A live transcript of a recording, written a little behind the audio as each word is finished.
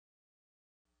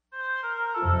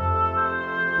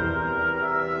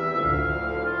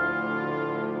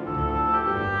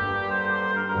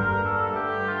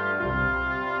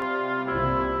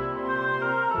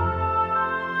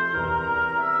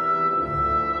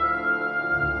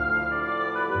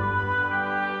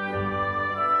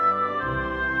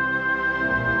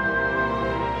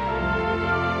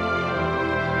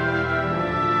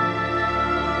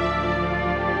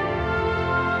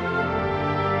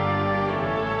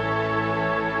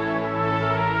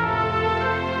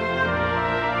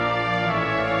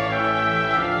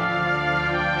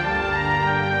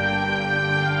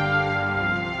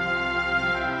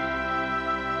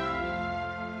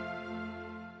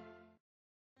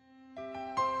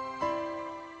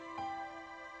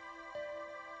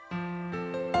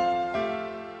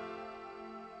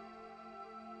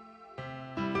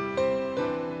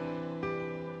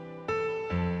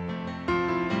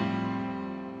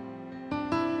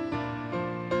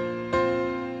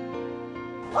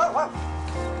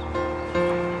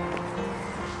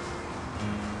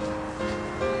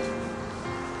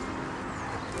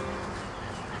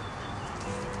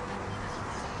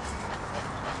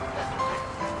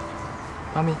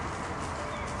Mommy.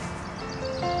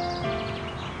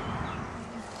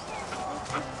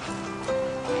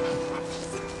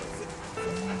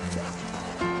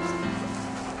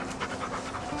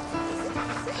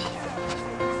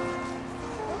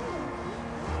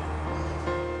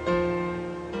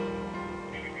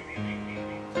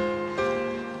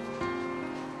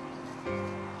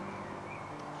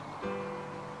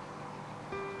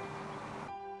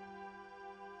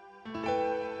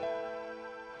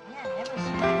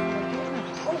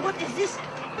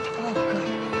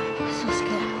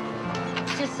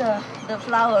 The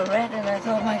flower red, and I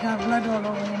thought, oh my God, blood all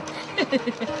over him.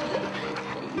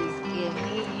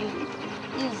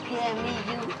 You scare me,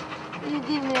 you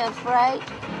give me a fright.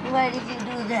 Why did you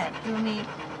do that to me,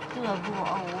 to a poor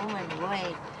old woman?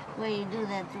 Why you do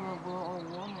that to a poor old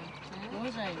woman?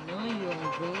 Because I know you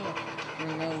are there,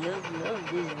 and I love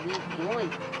this big boy.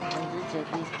 I'm such a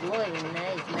big boy,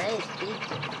 nice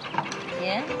picture.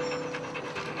 Yeah?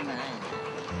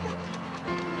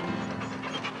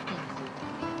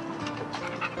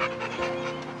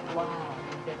 Wow,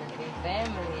 look at the big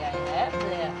family I have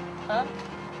there, huh?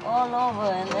 All over,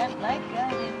 and that like I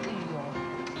did to you.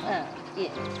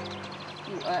 Yes.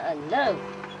 You are a love.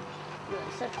 You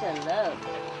are such a love.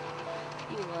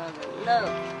 You are the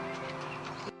love.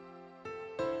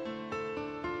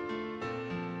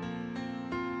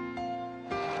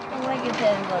 Không có cái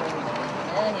tên rồi,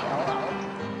 để hiểu không?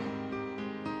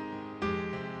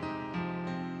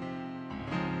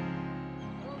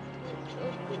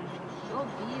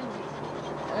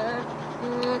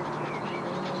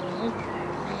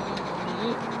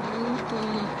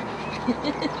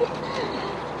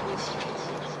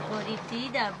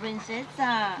 Gorditita,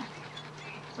 princesa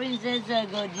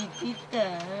gorditita,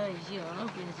 yo,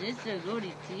 princesa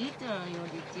gorditita,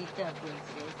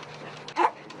 princesa.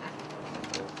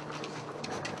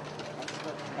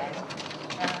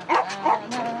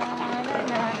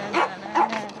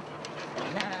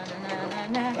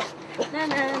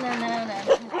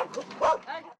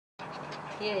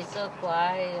 Here is so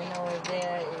quiet, you know,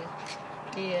 there is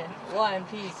here, War and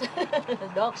Peace,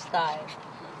 dog style.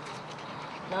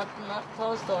 Not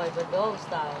Tolstoy, but dog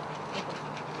style.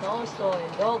 Tolstoy,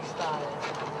 dog style.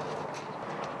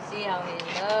 See how he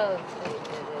loves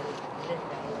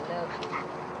Linda, he loves it.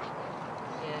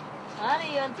 Yeah.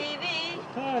 Honey, on TV.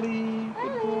 Honey,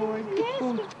 good boy, good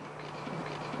boy.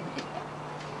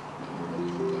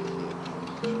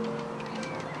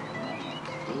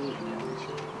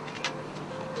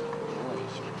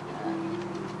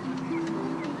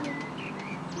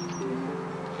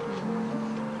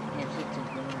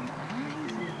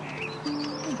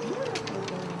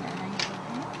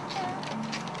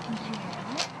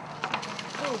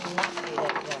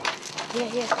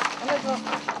 Yeah. I'm gonna go.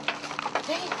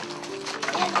 Hey.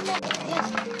 Yes.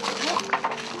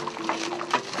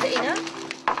 Is it enough?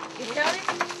 You count it?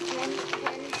 10.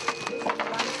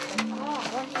 Oh,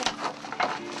 one here.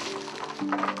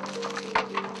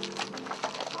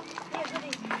 Here,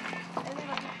 goodies.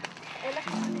 Everybody. Ella.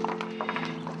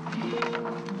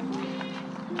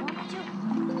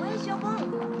 Where's your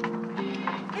bone?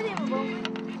 Get him, bone.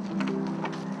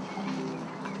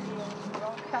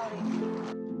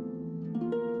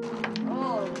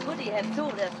 Goody have two,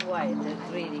 that's why they're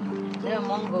greedy. They're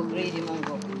Mongo, greedy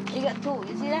Mongo. He got two,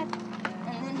 you see that?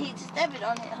 And then he step it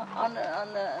on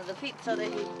the feet so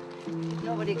that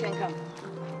nobody can come.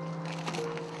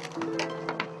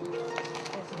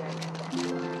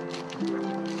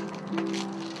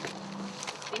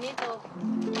 Finito,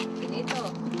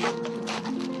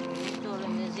 la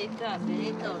musica,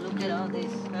 finito, look at all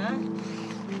this, huh?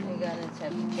 You gotta have to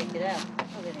check it out.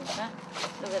 Look at it, huh?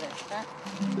 Look at that, huh?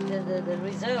 The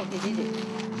reserve, he did it.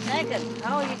 Second,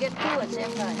 how you get two at the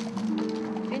same time?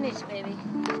 Finish, baby.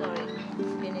 Sorry.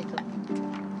 Finito.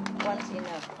 Once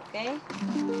enough, okay?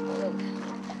 Look.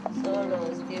 Solo,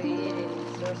 still eating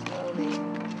so slowly.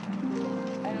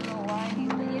 I don't know why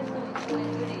he's doing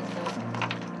so.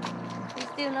 He's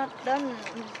still not done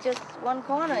just one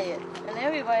corner yet. And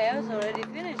everybody else already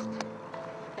finished.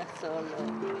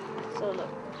 Solo.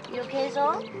 You okay,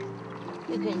 Sol?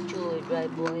 You can chew it,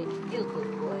 right, boy? You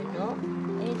good boy, no?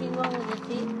 Anything wrong with your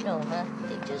teeth? No, huh?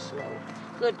 Take just slow.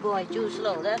 Good boy, chew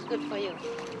slow. That's good for you. You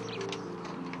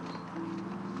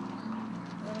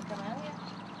wanna come out here?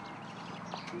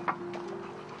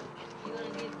 You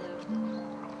wanna leave the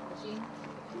machine?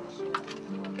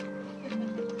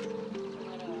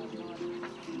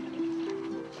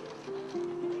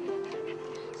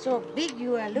 So big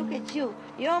you are, look at you.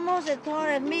 You're almost as tall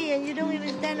as me and you don't even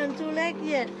stand on two legs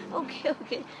yet. Okay.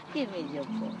 Give me your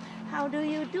phone. How do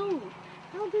you do?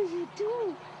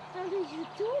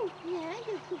 Yeah,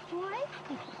 you're a good boy.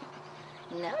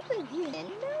 Not again.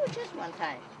 No, just one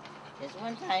time. Just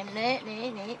one time. There.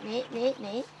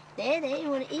 There. You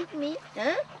want to eat me?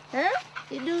 Huh?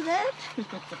 You do that?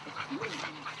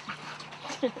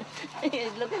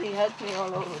 Look at he hugged me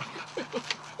all over.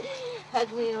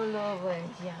 Hug me all over.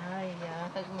 Yeah.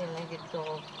 Hug me like a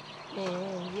dog.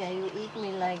 Yeah, you eat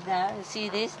me like that. See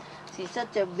this? See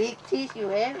such a big teeth you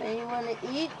have, and you want to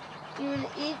eat? You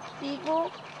want to eat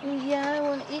people? Yeah, you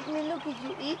want to eat me? Look at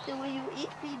you eat the way you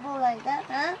eat people like that,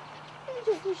 huh?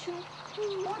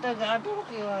 What a guard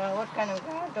dog you are. What kind of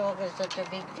guard dog is such a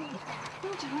big teeth?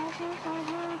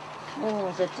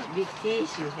 Oh, such a big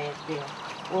teeth you have there.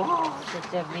 Oh,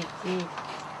 such a big teeth.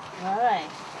 All right.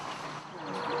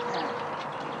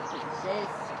 It says,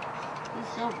 he's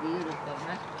so beautiful,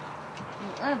 huh?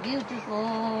 You are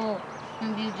beautiful.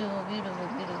 Beautiful.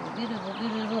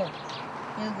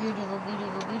 You're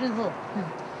beautiful.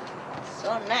 So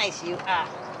nice you are.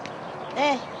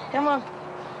 Hey, come on.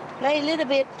 Play a little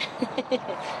bit.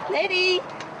 Lady,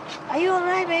 are you all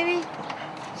right, baby?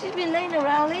 She's been laying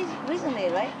around recently,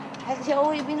 right? Has she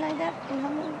always been like that in her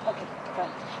room? Okay,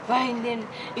 fine then.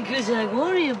 Because I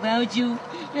worry about you.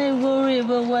 I worry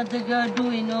about what the girl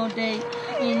doing all day.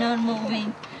 You're not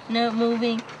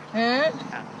moving. Huh?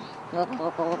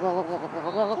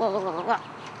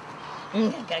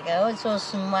 So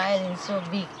smiling, so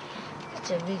big.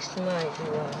 Such a big smile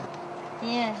you are.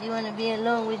 Yes, you want to be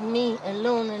alone with me.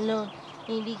 Alone.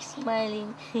 And big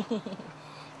smiling.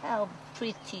 How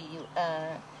pretty you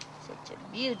are. Such a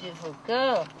beautiful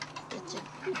girl. Such a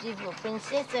beautiful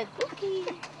Princessa Cookie.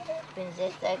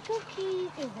 Princessa Cookie.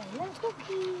 Because I love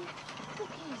Cookie.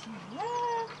 Cookie's my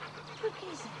love.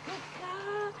 Cookie's a good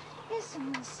girl. It's a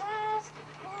massage.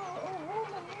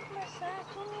 Woman needs massage.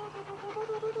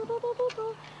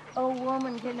 Oh,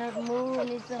 woman cannot move.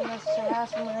 Needs a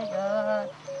massage.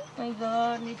 My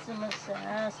God, needs a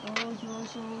massage.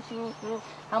 Oh.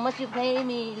 How much you pay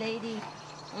me, lady?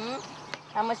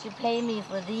 How much you pay me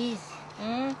for these?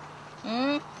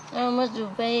 How much you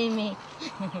pay me?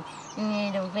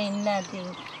 You don't pay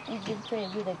nothing. You just pay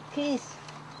with a kiss.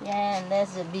 Yeah, and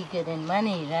that's bigger than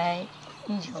money, right?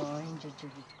 Enjoy.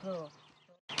 Go.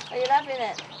 Are you laughing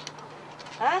at?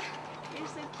 Huh? You're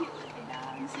so cute with the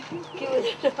dogs. Cute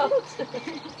with the dogs?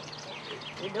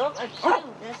 The dogs are cute,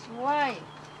 that's why.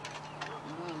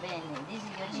 Benny, this is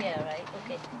your chair, right?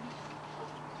 Okay.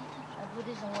 I'll put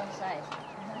this on one side.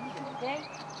 Okay?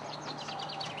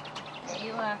 There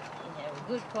you are. You have a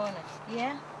good corner.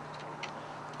 Yeah?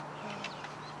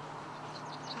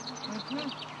 It's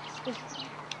good. It's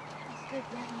good,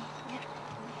 Daddy. Yeah.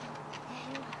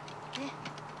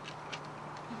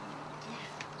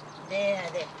 There.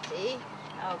 See?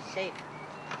 How safe.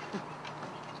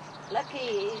 Lucky,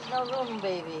 it's no room,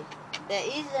 baby. There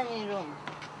isn't any room.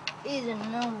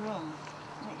 No room.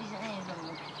 There isn't any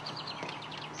room.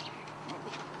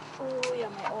 Oh, you're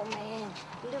my old man.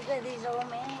 Look at this old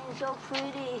man. So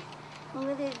pretty. Look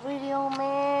at this pretty old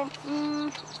man.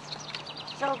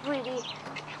 So pretty.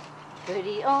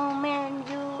 Pretty old man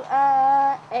you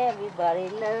are. Everybody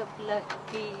love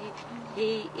Lucky.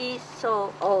 He is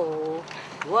so old.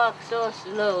 Walks so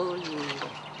slowly.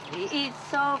 He eats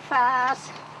so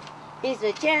fast. He's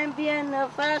a champion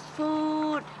of fast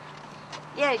food.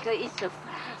 Yeah, because he's so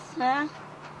fast, huh?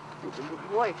 He's a good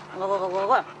boy.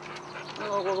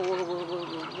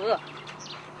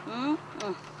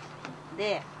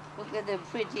 There. Look at the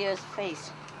prettiest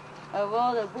face. Of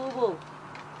all the boo-boo.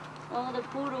 All the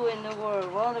poodle in the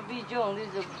world. All the bijong. This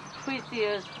is the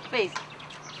prettiest face.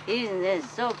 Isn't that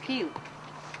so cute?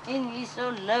 And he's so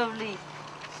lovely.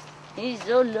 He's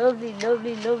so lovely.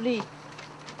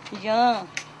 Yeah.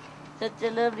 Such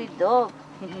a lovely dog.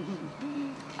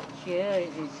 Yeah,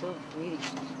 he's so pretty.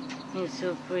 He's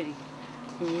so pretty.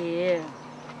 Yeah.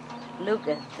 Look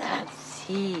at that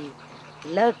sea.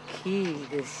 Lucky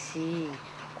the sea.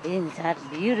 Isn't that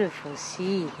beautiful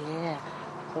sea there?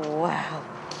 Wow.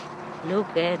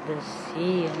 Look at the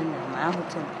sea and the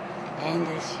mountain and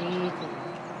the sea.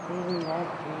 Isn't that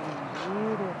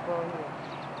beautiful?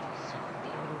 So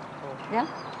beautiful. Yeah?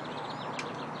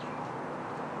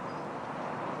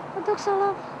 The dog's so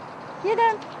low. You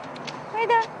done? We're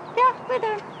done. Yeah, we're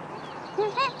done.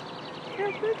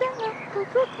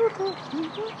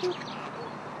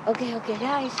 Okay,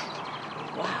 guys.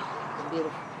 Wow,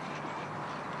 beautiful.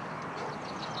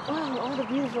 Wow, all the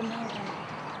beautiful mountains.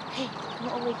 Hey, come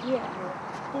over here.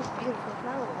 This beautiful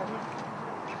flower over here.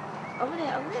 Over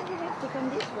there, you have to come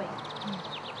this way.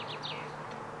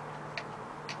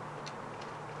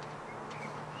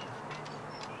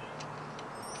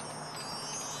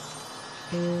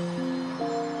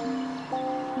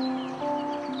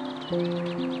 Okay,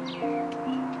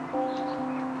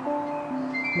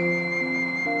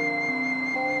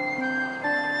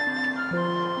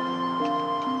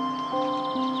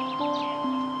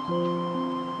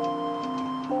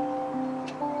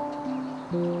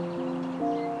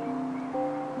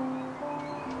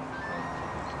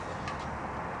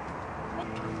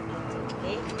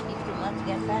 if too much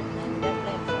get fat, then get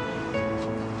blame for me.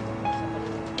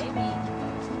 Maybe.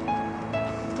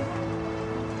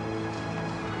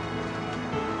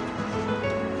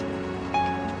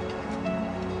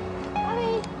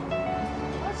 Honey,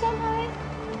 want some, honey?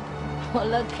 Oh,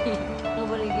 lucky.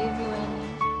 Nobody gave you any.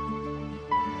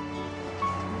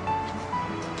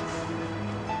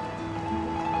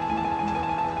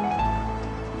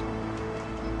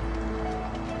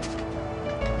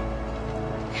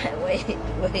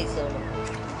 Wait, Solo.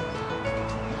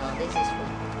 No, this is for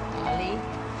Ali.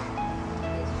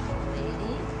 This is for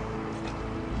Lady.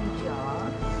 John.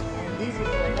 And this is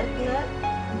for Lucky.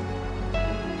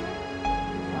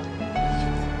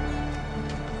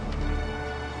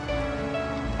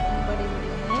 Anybody with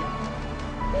your name?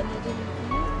 Benedict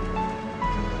with you?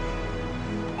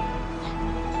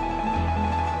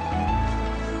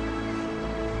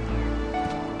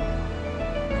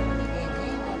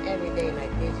 Not every day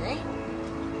like this, eh?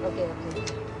 Okay.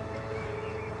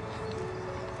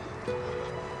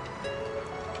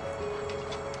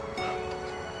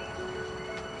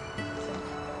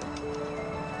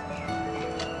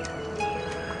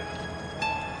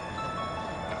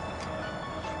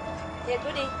 Yeah,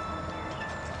 Goody,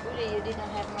 you didn't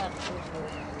have much before.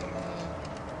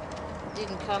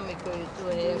 Didn't come because you're too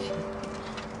heavy,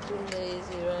 too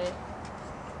lazy, right?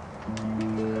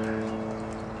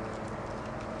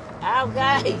 Ow,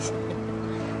 guys!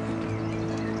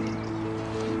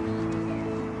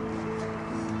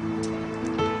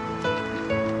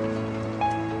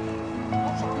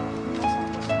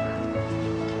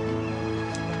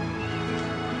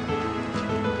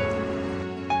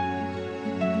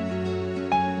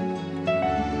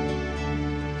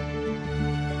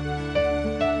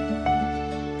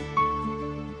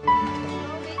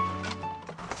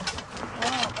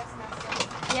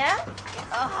 Yeah?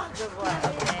 Oh, good boy.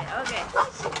 Okay. Oh,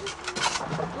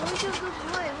 you're a good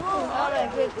boy. Whoa. All right,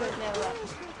 good. Never.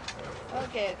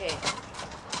 Okay. Is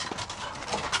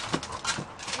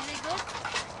it good?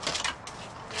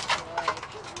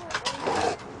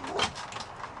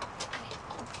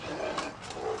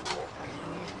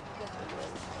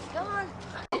 Come on.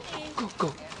 Go.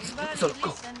 Everybody Solo, go.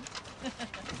 listen.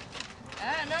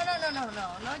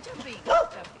 No jumping.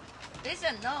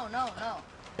 Listen, no.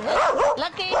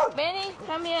 Lucky, Benny,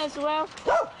 come here as well.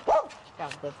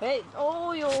 Got the face.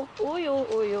 Oh, you. Oh.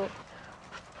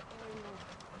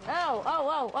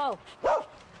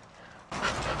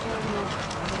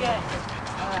 Good.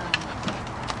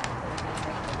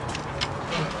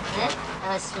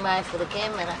 Smile for the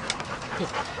camera.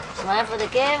 Smile for the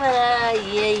camera.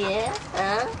 Yeah.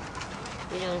 Huh?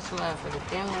 You don't smile for the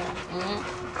camera.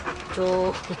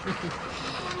 Tall.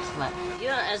 Smile.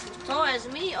 You're as tall as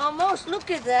me, almost. Look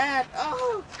at that.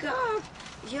 Oh, God.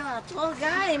 You're a tall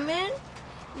guy, man.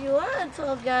 You are a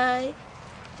tall guy.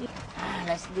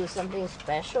 Let's do something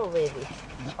special, baby.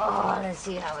 Oh, let's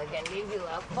see how I can leave you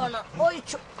up. Oh, no.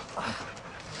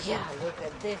 Yeah, look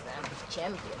at this. I'm the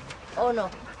champion. Oh, no.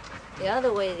 The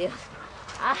other way.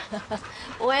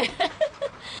 Wait.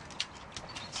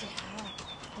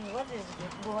 What is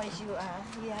good boys you are?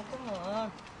 Yeah, come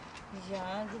on.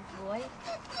 Yeah, good boy.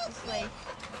 This way.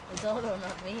 It's all or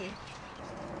not me.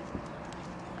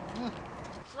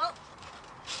 Slow.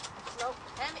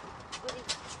 Hand it. Goody.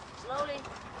 Slowly.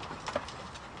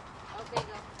 Okay,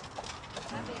 go.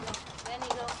 Happy, go.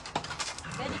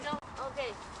 Benny, go.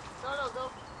 Okay. Solo, go.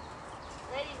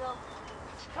 Lady, go.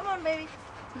 Come on, baby.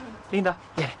 Linda.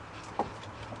 Yeah.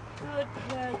 Good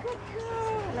girl.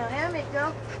 Now, Hamid,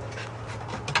 go.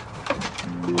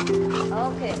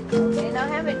 Okay. Now,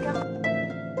 Hamid, come.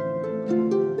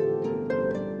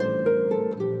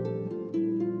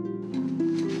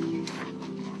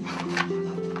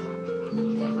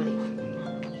 Okay, buddy.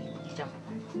 Jump.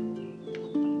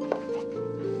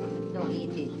 Don't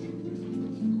eat it.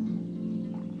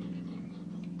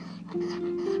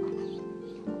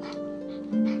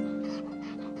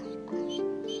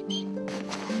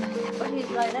 But he's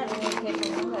like that when you take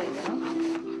him away, you know?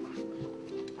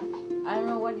 I don't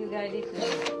know what you guys did to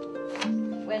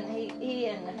him. When he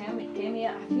and Hamid came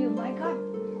here, I feel, my God,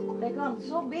 they got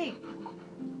so big.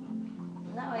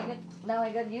 Now I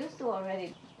got used to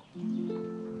already.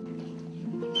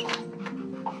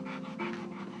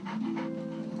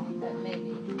 That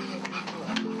maybe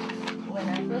when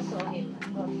I first saw him, I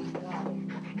thought, God,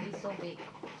 he's so baby.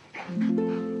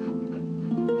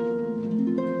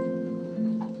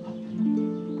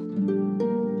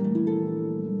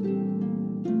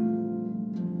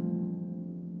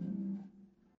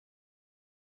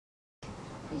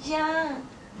 Yeah.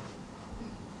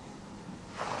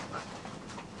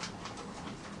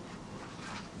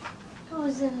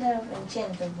 Who's a love and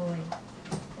gentle boy?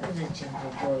 Who's a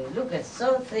gentle boy? Look, it's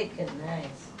so thick and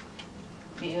nice.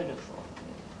 Beautiful.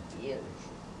 Beautiful.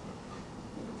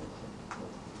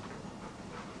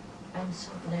 I'm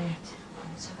so glad.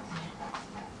 I'm so glad.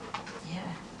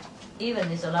 Yeah.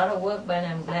 Even it's a lot of work, but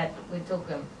I'm glad we took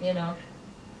them, you know.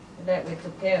 Glad we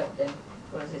took care of them.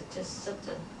 Because it's just such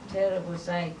a terrible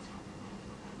sight.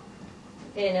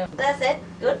 Okay, now that's it.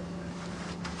 Good.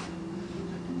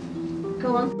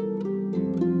 Come on.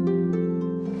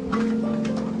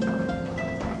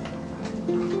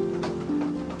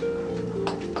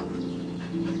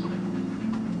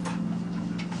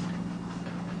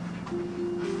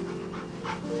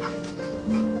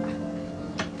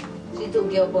 She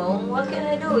took your bone. What can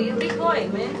I do? You be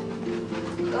going, man.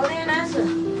 Go there and ask her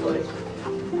for it.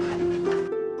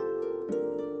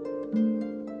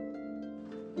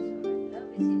 Love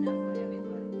is enough for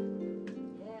everybody.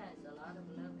 Yeah, it's a lot of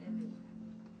love everywhere.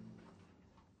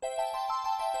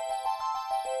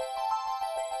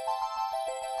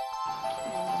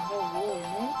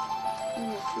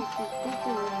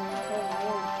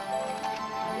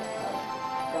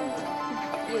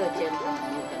 You're a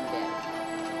gentleman, you can bear it.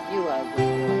 You are a good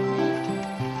boy, man.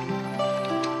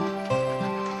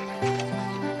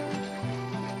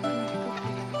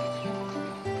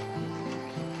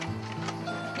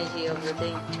 Is he of the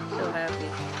day? So happy.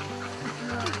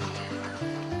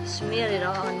 Smear it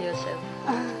all on yourself.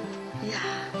 Yeah.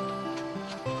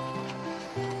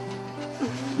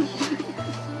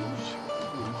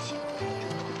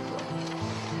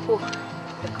 Oh.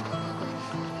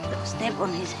 Don't step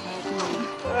on his head.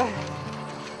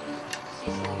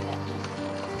 She's like that.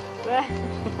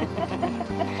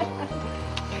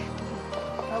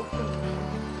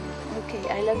 Okay,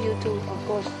 I love you too, of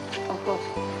course,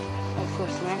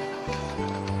 man.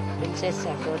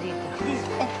 Princesa Gorita. This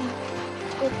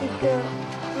petty girl.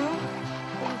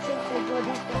 Princesa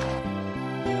Gorita.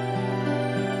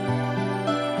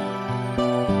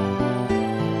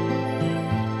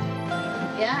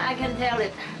 Yeah, I can tell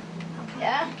it.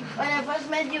 Yeah? When I first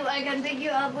met you, I can pick you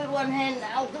up with one hand,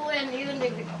 out two hands, even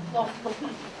if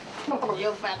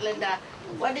you fat Linda.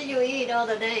 What did you eat all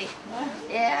the day?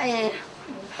 Yeah.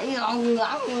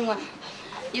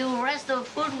 You rest of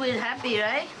food with Happy,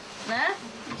 right? Huh?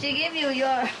 She gave you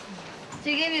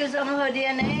some of her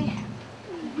DNA.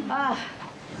 Ah,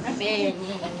 Benny,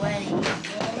 what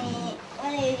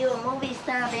are you a movie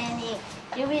star, Benny?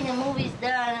 You been a movie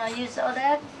star, you saw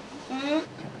that?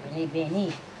 Hey,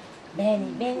 Benny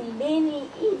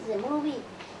is a movie.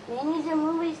 Benny's a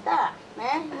movie star,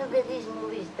 man. Look at this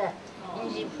movie star.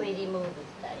 He's a pretty movie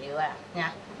star, you are.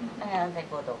 Yeah. I'll take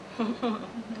photo.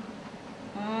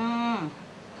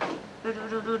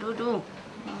 Do.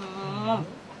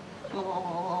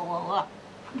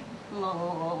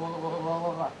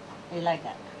 You like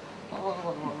that?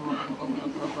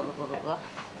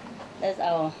 That's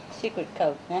our secret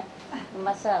code, huh?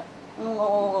 Massage.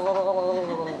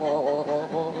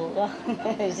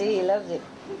 See, he loves it.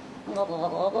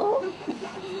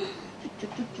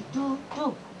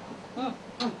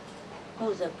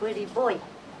 Who's a pretty boy?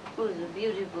 Who's a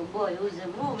beautiful boy? Who's a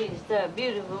movie star?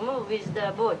 Beautiful movie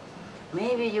star boy.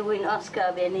 Maybe you win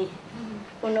Oscar, Benny.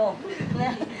 Who knows?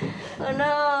 Who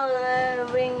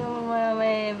knows?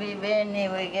 Maybe Benny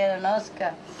will get an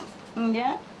Oscar.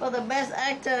 Yeah? For the best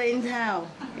actor in town.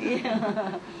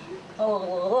 Yeah.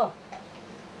 Oh.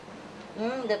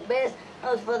 The best.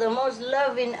 For the most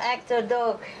loving actor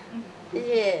dog.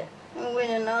 Yeah. Win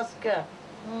an Oscar.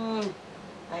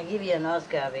 I give you an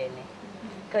Oscar, Benny.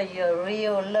 Because you're a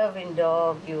real loving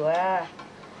dog, you are.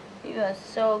 You are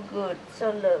so good,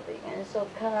 so loving, and so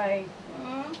kind.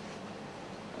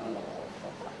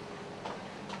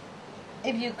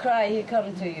 If you cry, he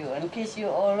comes to you and kiss you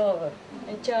all over,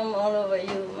 and charm all over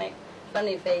you, make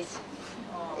funny face.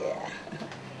 Yeah.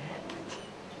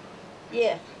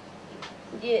 Yeah.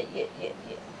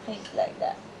 He's like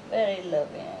that. Very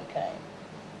loving and kind.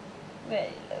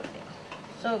 Very loving.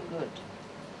 So good.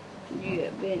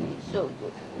 Yeah, Benny, so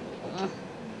good.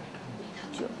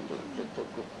 Such a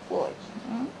good boy.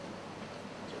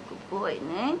 Such a good boy,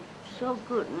 ne? So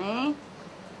good, ne?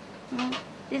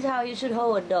 This is how you should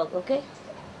hold a dog, okay?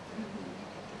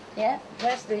 Yeah?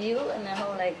 Press to you and then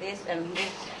hold like this, and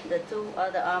this, the two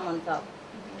other arm on top.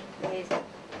 This,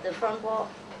 the front paw,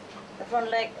 the front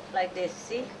leg like this,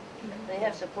 see? They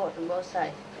have support on both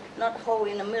sides. Not hole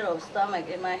in the middle of stomach.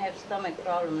 It might have stomach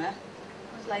problem, huh?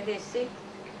 It's like this, see?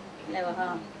 Never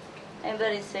harm. And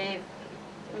very safe.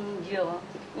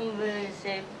 Very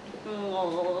safe.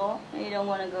 You don't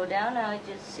want to go down now.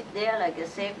 Just sit there like a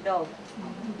safe dog.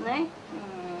 Right?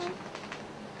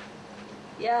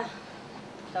 Yeah.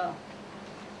 So,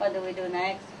 what do we do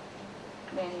next?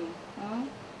 Benny?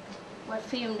 What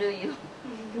film do you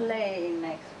play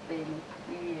next, Benny?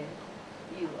 Yeah.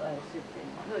 You are sitting.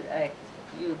 Good act.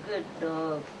 You good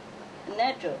dog.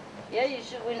 Natural. Yeah, you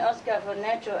should win Oscar for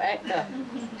natural actor.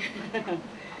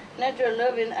 Natural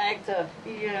loving actor.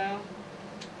 Yeah.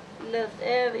 Loves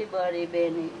everybody,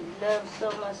 Benny. Loves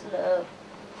so much love.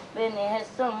 Benny has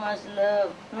so much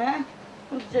love. Huh?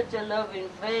 Such a loving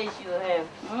face you have.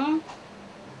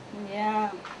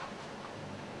 Yeah.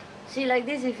 See, like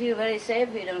this, you feel very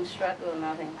safe. You don't struggle,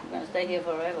 nothing. You're going to stay here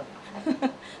forever.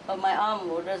 But my arm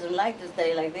doesn't like to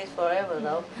stay like this forever,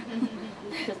 though.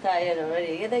 He's tired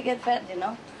already. Yeah, they get fat, you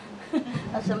know.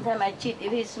 Sometimes I cheat.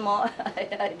 If he's small,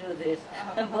 I do this.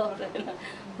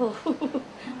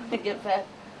 They get fat.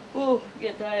 Ooh,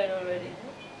 get tired already.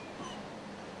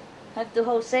 Have to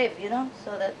hold safe, you know,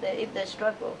 so that if they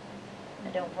struggle,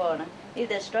 they don't fall. No? If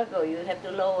they struggle, you have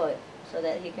to lower it so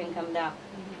that he can come down.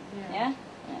 Yeah?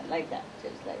 Like that,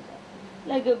 just like that.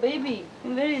 Like a baby.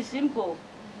 Very simple.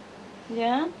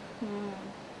 Yeah?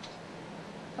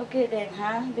 Okay then,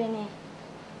 huh, Benny?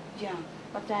 Jump.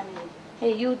 What time is it?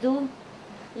 Hey, you too?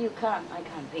 You can't. I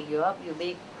can't pick you up, you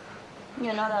big.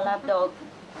 You're not a lap dog.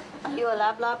 Are you a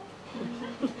lap?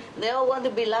 They all want to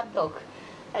be lap dog.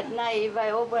 At night, if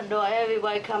I open door,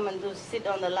 everybody come and to sit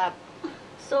on the lap.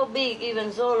 So big,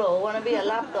 even Solo want to be a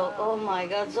lap dog. Oh my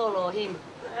God, Solo, him.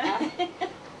 Huh?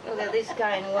 Look at this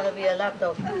kind want to be a lap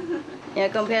dog. Yeah,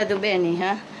 compared to Benny,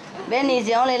 huh? Benny is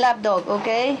the only lap dog,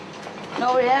 okay?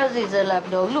 Nobody else is a lap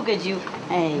dog. Look at you.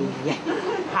 Hey, yeah.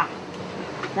 Ha.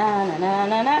 Na na na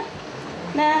na na.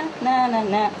 Na na na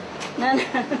na. Na na.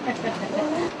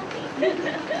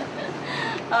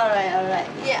 All right.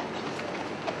 Yeah.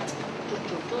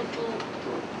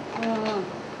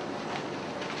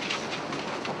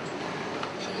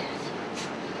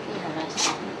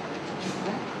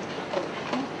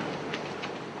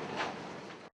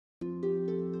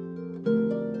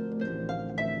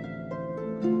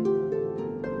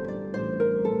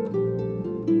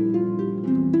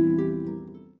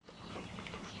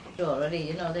 Already,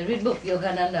 you know, they read book,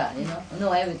 Yogananda, you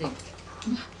know everything.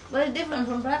 Very different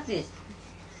from practice.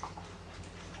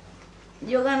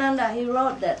 Yogananda, he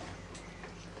wrote that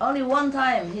only one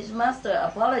time his master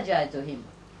apologized to him.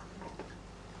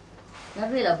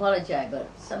 Not really apologize, but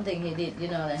something he did, you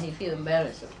know, that he feel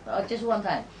embarrassed. Just one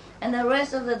time. And the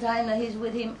rest of the time that he's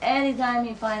with him, anytime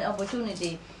he find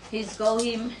opportunity, he scold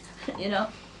him, you know,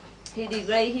 he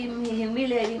degrade him, he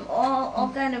humiliate him,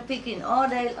 all kind of picking, all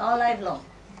day, all life long.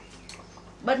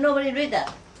 But nobody read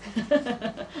that.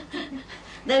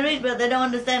 They read, but they don't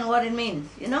understand what it means,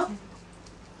 you know?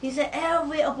 He said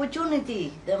every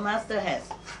opportunity the master has,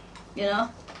 you know,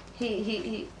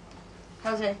 he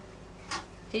how to say,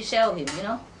 he shell him, you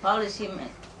know, polish him and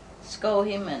scold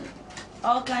him and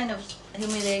all kind of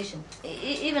humiliation.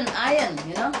 Even iron,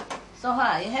 you know, so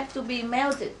hard. You have to be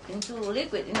melted into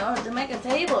liquid in order to make a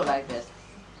table like this.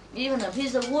 Even a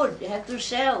piece of wood, you have to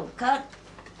shell, cut,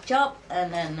 chop,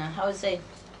 and then, how to say,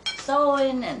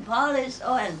 sewing and polish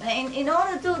and paint in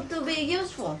order to be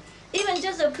useful. Even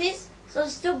just a piece so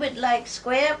stupid like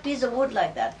square piece of wood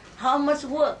like that. How much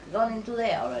work gone into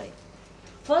there already?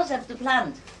 First have to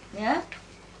plant, yeah?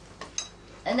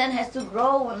 And then has to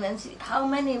grow and then see how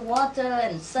many water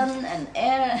and sun and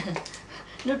air and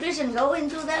nutrition go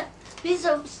into that piece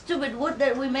of stupid wood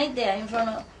that we made there in front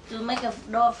of, to make a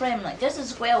door frame, like just a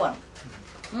square one.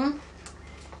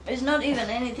 It's not even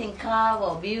anything carved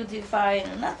or beautified,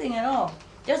 nothing at all.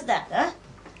 Just that, huh?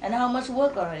 And how much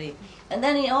work already. And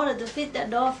then in order to fit that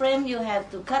door frame, you have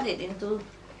to cut it into,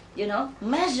 you know,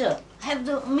 measure. Have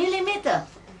to millimeter.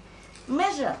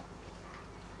 Measure.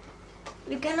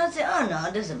 You cannot say, oh no,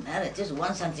 it doesn't matter, just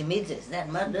 1 centimeter, that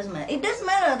much doesn't matter. It does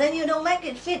matter, then you don't make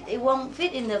it fit, it won't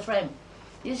fit in the frame.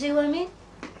 You see what I mean?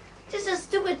 Just a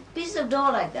stupid piece of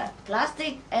door like that,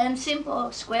 plastic and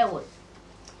simple square wood.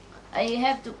 And you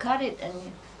have to cut it and,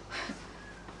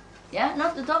 yeah,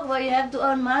 not to talk about you have to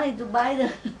earn money to buy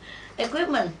the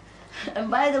equipment and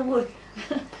buy the wood.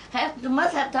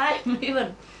 Must have time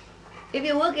even. If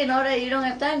you're working all day, you don't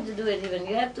have time to do it even.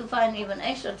 You have to find even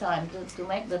extra time to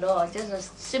make the door, just a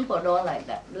simple door like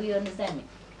that. Do you understand me?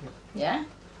 Yeah?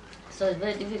 So it's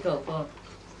very difficult for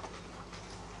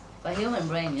human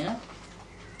brain, you know,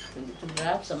 to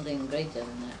grab something greater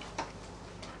than that.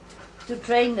 to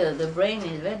train the brain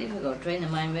is very difficult, train the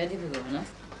mind very difficult, you know.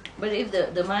 But if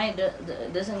the mind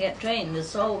doesn't get trained, the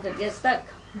soul could get stuck.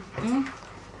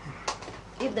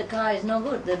 If the car is no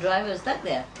good, the driver is stuck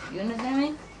there. You understand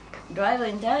me? Driver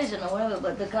intelligent or whatever,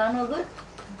 but the car no good,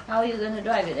 how are you going to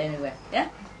drive it anywhere? Yeah?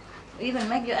 Even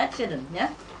make your accident,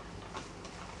 yeah?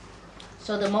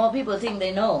 So the more people think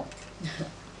they know,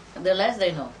 the less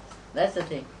they know. That's the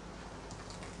thing.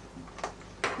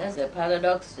 That's a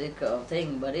paradoxical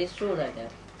thing, but it's true like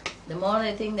that. The more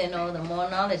they think they know, the more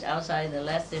knowledge outside, the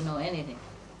less they know anything.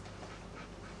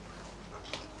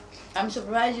 I'm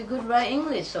surprised you could write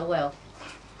English so well.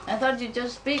 I thought you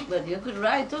just speak, but you could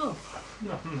write too.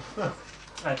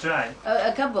 I tried.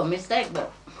 A couple of mistakes,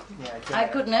 but Yeah, I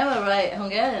could never write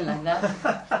Hungarian like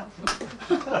that.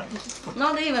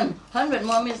 Not even 100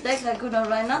 more mistakes, I could not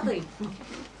write nothing.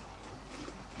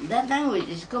 That language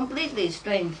is completely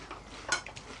strange.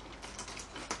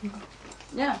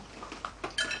 Yeah.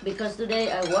 Because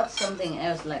today I watched something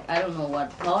else, like, I don't know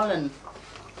what,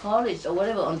 Polish or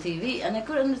whatever on TV, and I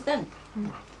couldn't understand.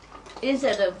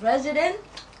 Instead of president,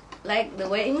 like the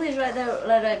way English write there,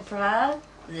 like Prague,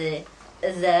 the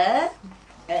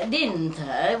didn't,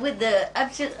 with the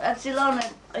epsilon,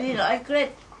 you know, I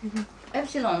create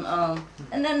epsilon,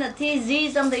 and then the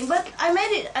TZ something, but I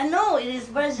made it, I know it is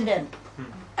president.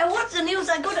 I watched the news,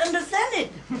 I could understand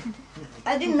it.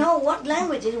 I didn't know what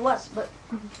language it was, but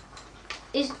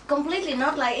it's completely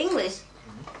not like English.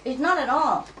 It's not at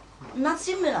all, not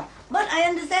similar. But I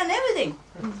understand everything,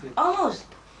 almost.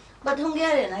 But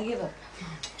Hungarian, I give up.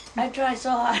 I try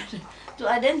so hard to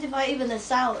identify even the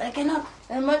sound. I cannot.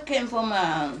 I came from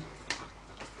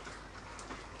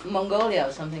Mongolia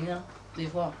or something, you know,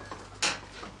 before.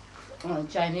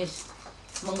 Chinese,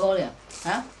 Mongolia,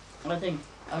 huh? I think,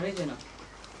 original.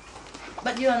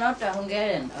 But you are not a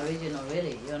Hungarian original,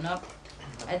 really. You're not.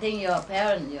 I think your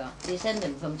parent, your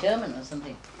descendant from German or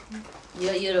something.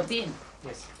 You're European.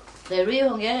 Yes. The real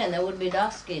Hungarian, they would be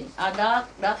dark skin,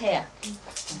 dark hair,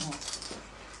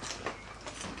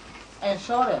 and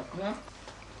shorter, you know.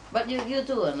 But you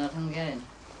too are not Hungarian.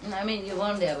 I mean, you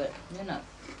born there, but you're not.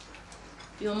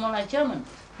 You're more like German.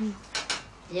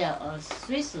 Yeah, or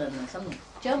Switzerland or something.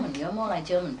 German, you're more like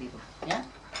German people, yeah?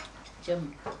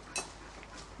 German.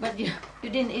 But you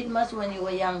didn't eat much when you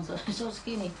were young, so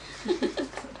skinny.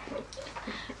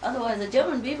 Otherwise, the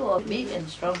German people are big and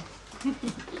strong.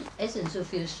 Essen so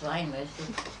viel Schwein, weißt du?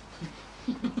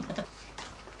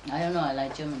 I don't know, I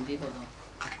like German people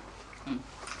though.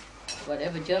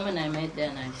 Whatever German I made,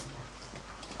 they're nice.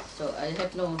 So I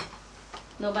had no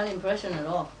bad impression at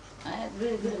all. I had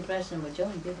really good impression with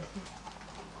German people.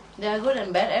 They are good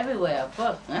and bad everywhere, of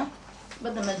course, huh?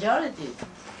 But the majority,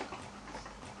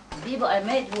 people I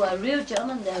met who are real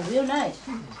German, they're real nice.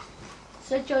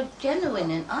 Such a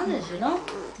genuine and honest, you know?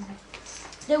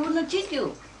 They would not cheat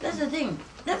you. That's the thing.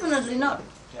 Definitely not.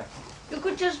 Yeah. You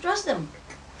could just trust them.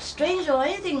 Strange or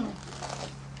anything.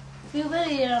 Feel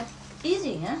very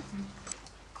easy, huh?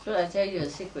 So I tell you a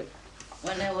secret.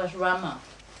 When I was Rama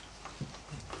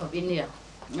of India,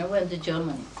 I went to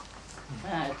Germany.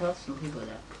 I taught some people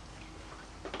there.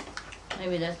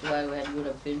 Maybe that's why we had good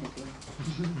affinity.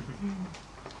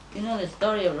 You know the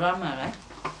story of Rama, right?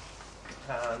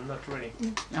 Not really.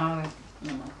 No.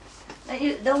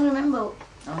 You don't remember?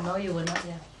 Oh no, you were not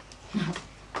there.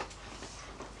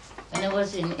 When I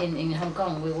was in Hong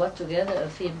Kong, we watched together a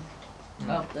film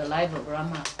of the life of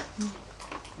Rama.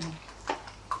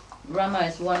 Rama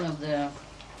is one of the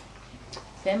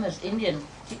famous Indian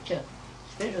teacher,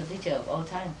 spiritual teacher of all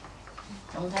time.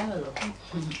 Long time ago.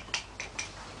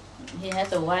 He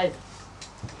has a wife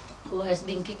who has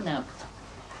been kidnapped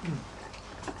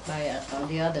by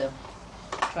the other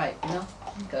tribe, you know?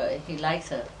 He likes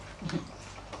her.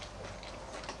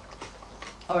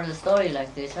 Or the story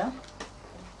like this, huh?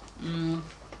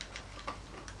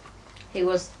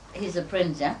 He's a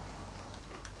prince, yeah?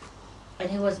 And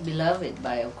he was beloved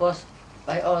by, of course,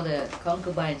 by all the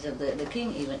concubines of the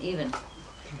king even.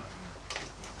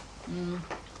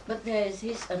 But there is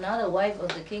another wife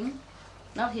of the king,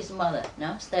 not his mother,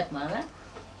 no, stepmother,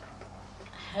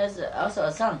 has also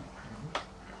a son.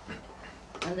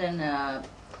 And then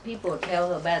people tell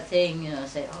her bad thing, you know,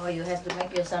 say, oh, you have to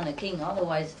make your son a king,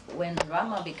 otherwise when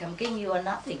Rama become king, you are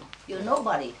nothing, you're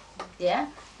nobody, yeah?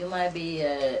 You might be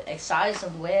exiled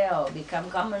somewhere or become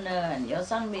commoner and your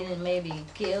son may be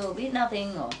killed, be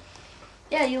nothing, or,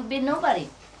 yeah, you'll be nobody.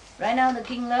 Right now the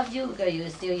king loves you because you're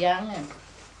still young,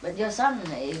 but your son,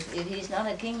 if he's not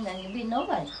a king, then you'll be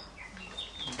nobody.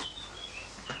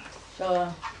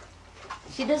 So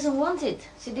she doesn't want it.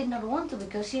 She did not want to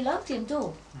because she loved him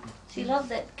too. She loved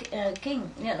that king,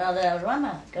 the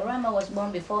Rama. Rama was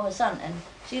born before her son, and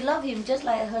she loved him just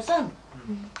like her son.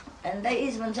 And they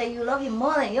even say, you love him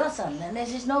more than your son, and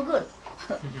this is no good.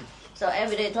 So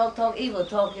every day talk, evil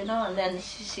talk, and then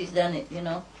she's done it,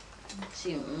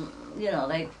 She,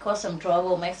 like cause some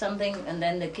trouble, make something, and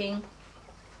then the king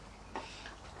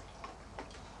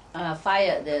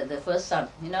fired the first son,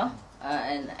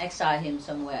 and exile him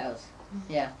somewhere else.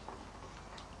 Yeah.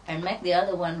 And make the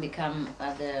other one become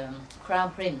the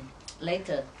crown prince,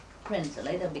 later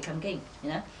become king,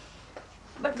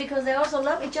 But because they also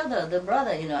love each other, the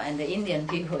brother, and the Indian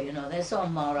people, they're so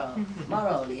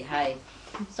morally high.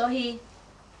 So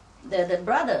the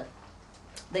brother,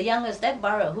 the youngest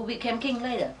stepbrother, who became king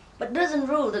later, but doesn't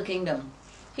rule the kingdom.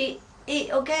 He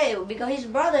because his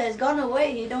brother has gone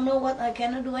away, he don't know what, I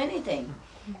cannot do anything.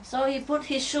 So he put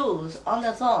his shoes on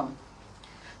the thorn.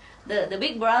 The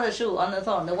big brother shoe on the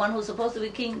thorn, the one who's supposed to be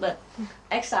king but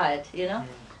exiled,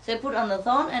 So he put on the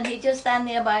thorn and he just stand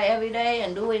nearby every day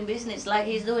and doing business like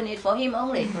he's doing it for him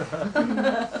only.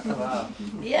 Wow.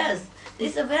 Yes,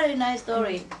 it's a very nice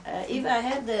story. If I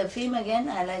had the film again,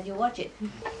 I'll let you watch it.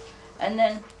 And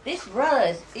then this brother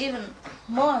is even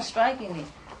more strikingly.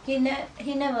 He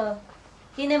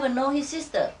never know his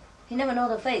sister. He never know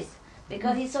the face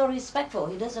because he's so respectful.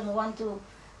 He doesn't want to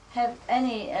have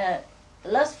any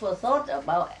lustful thought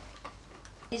about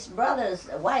his brother's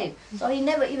wife, so he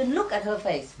never even look at her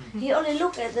face. He only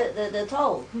look at the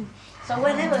toe. So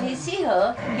whenever he see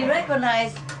her, he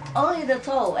recognize only the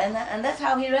toe, and that's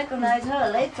how he recognized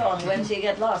her later on when she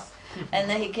get lost. And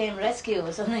then he came rescue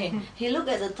or something. He look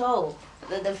at the toe,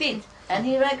 the feet, and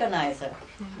he recognized her.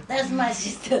 That's my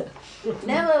sister.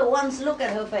 Never once look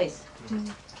at her face.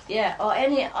 Yeah, or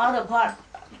any other part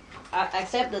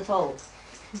except the toe.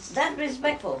 That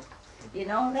respectful.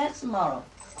 That's moral.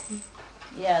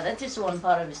 Yeah, that is one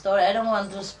part of the story. I don't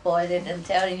want to spoil it and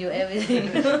telling you everything.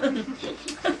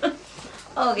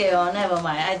 Okay, well, never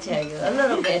mind. I tell you a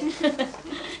little bit.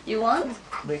 You want?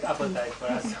 Big appetite for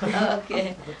us.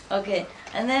 Okay.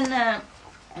 And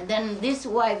then this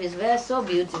wife is so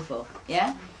beautiful,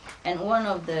 yeah. And one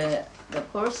of the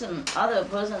other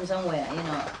person somewhere,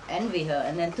 envy her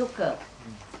and then took her,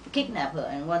 kidnap her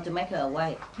and want to make her a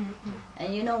wife.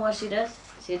 And you know what she does?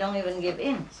 She don't even give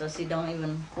in, so she don't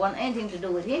even want anything to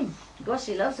do with him because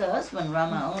she loves her husband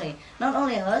Rama only. Not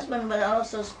only her husband, but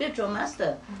also spiritual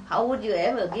master. How would you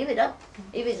ever give it up?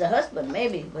 If it's a husband,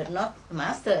 maybe, but not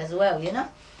master as well,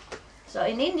 So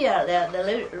in India,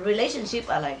 the relationship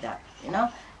are like that,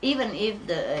 Even if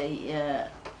the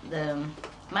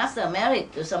master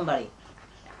married to somebody,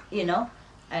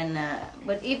 and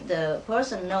but if the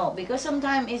person know, because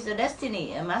sometimes it's the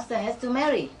destiny, a master has to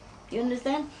marry. You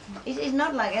understand? It's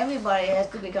not like everybody has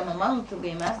to become a monk to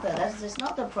be a master. That's just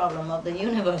not the problem of the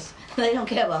universe. They don't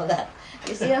care about that.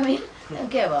 You see what I mean? They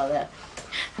don't care about that.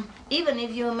 Even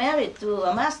if you're married to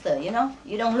a master, you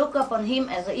don't look upon him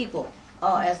as an equal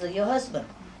or as your husband.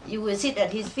 You will sit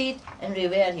at his feet and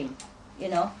revere him.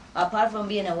 Apart from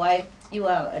being a wife, you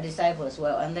are a disciple as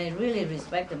well, and they really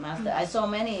respect the master. I saw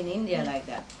many in India like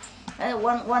that.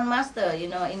 One master,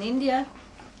 in India,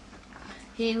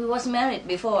 he was married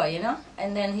before,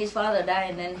 and then his father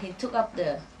died, and then he took up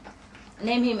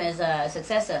named him as a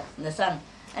successor, the son,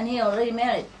 and he already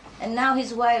married. And now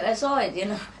his wife, I saw it,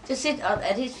 just sit out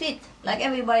at his feet like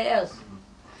everybody else.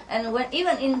 And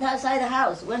even inside the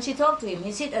house, when she talked to him,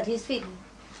 he sit at his feet.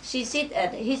 She sit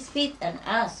at his feet and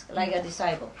ask like a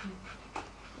disciple.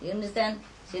 You understand?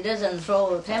 She doesn't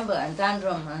throw temper and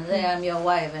tantrum and say, I'm your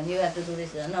wife and you have to do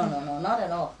this. No, not at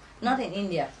all. Not in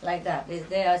India like that.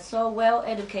 They are so well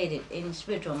educated in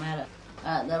spiritual matter.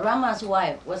 The Rama's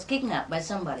wife was kidnapped by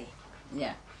somebody.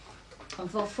 Yeah. And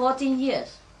for 14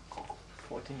 years.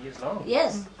 14 years long?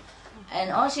 Yes.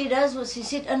 And all she does was she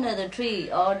sit under the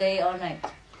tree all day, all night.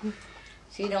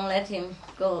 She don't let him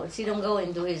go. She don't go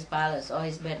into his palace or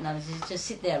his bed. Nothing. She just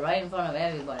sit there right in front of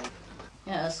everybody.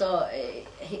 So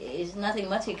it's nothing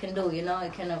much he can do. He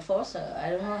cannot force her. I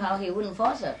don't know how he wouldn't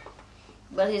force her.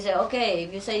 But he said, okay,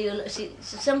 if you say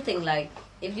something like,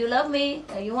 if you love me,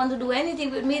 you want to do anything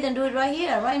with me, then do it right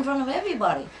here, right in front of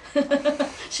everybody.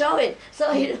 Show it.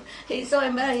 So he's so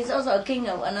embarrassed. He's also a king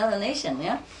of another nation,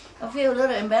 yeah? I feel a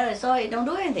little embarrassed, so he don't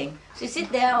do anything. She sit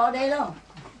there all day long,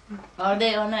 all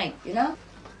day, all night,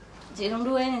 She don't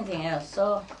do anything else,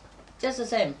 so just the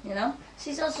same,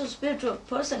 She's also a spiritual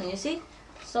person, you see?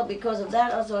 So because of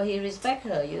that, also he respect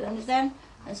her, you understand?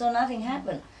 And so nothing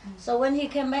happened. So when he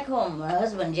came back home, her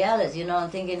husband jealous,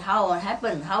 and thinking how it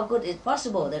happened, how could it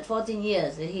possible that 14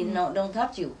 years that he don't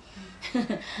touch you?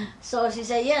 So she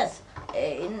said, yes,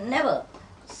 never.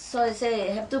 So I say,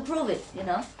 have to prove it,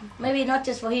 Maybe not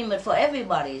just for him, but for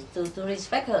everybody, to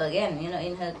respect her again,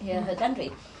 in her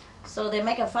country. So they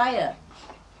make a fire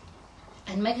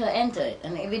and make her enter it.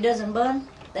 And if it doesn't burn,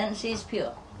 then she's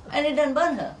pure. And it doesn't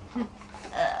burn her.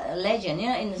 A legend,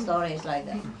 in the stories like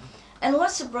that. And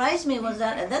what surprised me was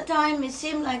that at that time it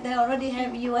seemed like they already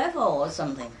have UFO or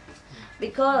something.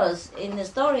 Because in the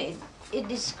story it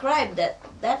described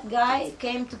that guy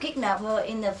came to kidnap her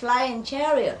in a flying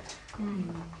chariot.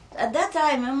 At that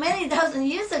time, many thousand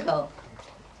years ago.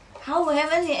 How we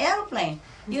have any airplane?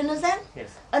 You understand? Yes.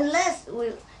 Unless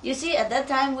you see, at that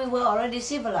time we were already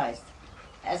civilized.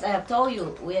 As I have told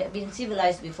you, we have been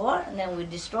civilized before, and then we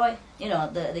destroy,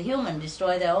 the human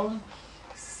destroy their own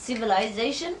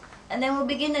civilization, and then we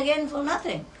begin again from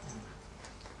nothing.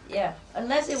 Yeah,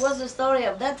 unless it was the story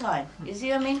of that time. You see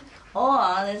what I mean? Or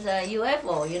there's a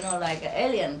UFO, like an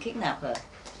alien kidnap her.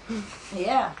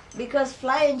 Yeah, because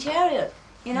flying chariot,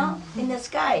 in the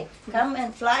sky, come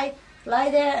and fly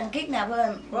there and kidnap her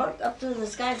and brought up to the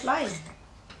sky flying.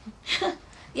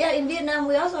 Yeah, in Vietnam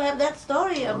we also have that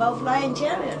story about flying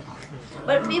chariot.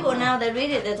 But people now, they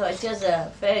read it, they thought it's just a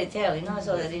fairy tale,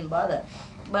 so they didn't bother.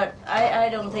 But I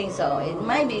don't think so. It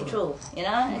might be true,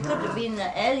 It could have been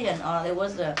an alien, or there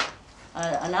was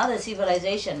another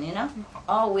civilization,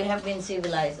 Or we have been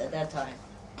civilized at that time.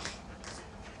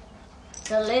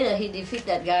 So later he defeated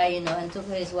that guy, and took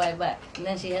his wife back. And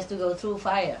then she has to go through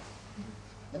fire,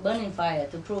 the burning fire,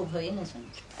 to prove her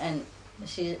innocence. And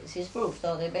she's proved,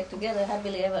 so they're back together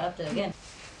happily ever after again.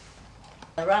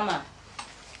 Rama,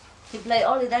 he played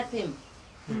only that film.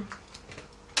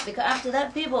 Because after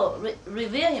that people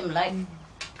revere him like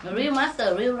a real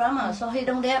master, real Rama, so he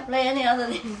don't dare play any other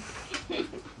thing.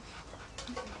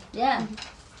 Yeah.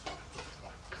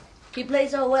 He played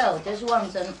so well just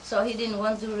once, and so he didn't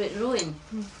want to ruin.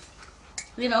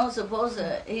 Suppose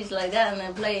he's like that and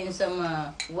then playing some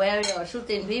warrior or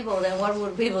shooting people, then what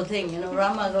would people think?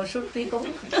 Rama go shoot people?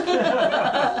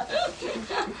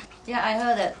 Yeah, I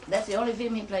heard that. That's the only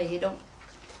film he played. He don't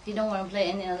want to play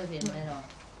any other film at all.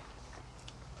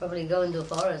 Probably go into a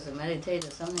forest and meditate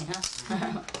or something,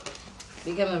 huh?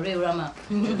 Become a real Rama.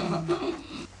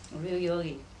 A real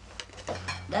yogi.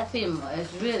 That film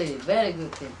is really very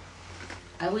good film.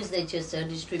 I wish they just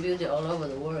distribute it all over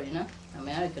the world,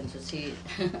 Americans to see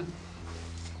it.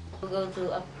 Go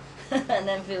to up and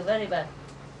then feel very bad.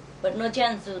 But no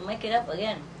chance to make it up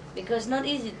again. Because it's not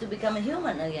easy to become a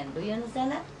human again. Do you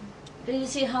understand that? Do you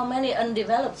see how many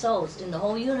undeveloped souls in the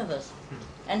whole universe?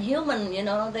 And human,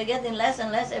 they're getting less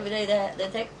and less every day. They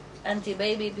take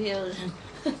anti-baby pills.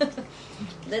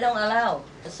 They don't allow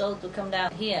the soul to come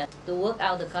down here to work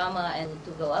out the karma and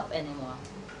to go up anymore.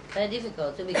 Very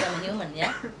difficult to become a human,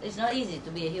 yeah? It's not easy to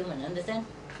be a human, understand?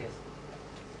 Yes.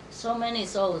 So many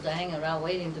souls are hanging around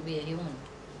waiting to be a human.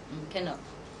 Cannot.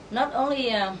 Not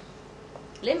only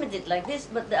limited like this,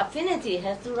 but the affinity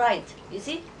has to right. You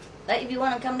see? Like if you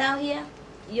want to come down here,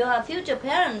 your future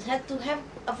parents have to have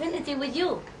affinity with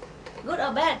you. Good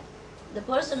or bad. The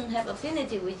person have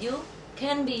affinity with you,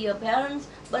 can be your parents,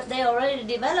 but they already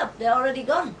developed, they're already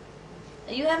gone.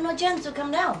 You have no chance to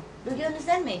come down. Do you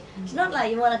understand me? It's not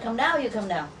like you want to come down, you come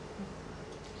down.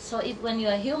 So if when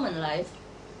you're a human life,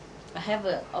 have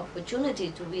an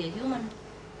opportunity to be a human,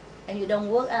 and you don't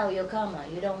work out your karma,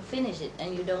 you don't finish it,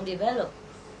 and you don't develop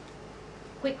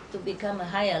quick to become a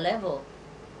higher level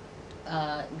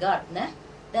God,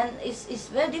 then it's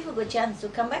very difficult chance to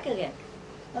come back again.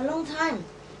 A long time.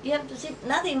 You have to sit,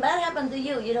 nothing bad happened to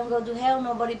you. You don't go to hell,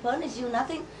 nobody punish you,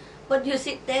 nothing. But you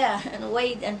sit there and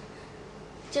wait, and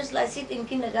just like sit in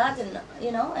kindergarten,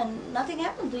 and nothing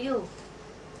happened to you.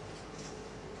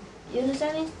 You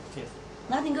understand me? Yes.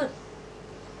 Nothing good.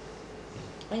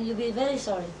 And you'll be very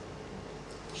sorry.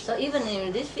 So even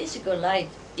in this physical life,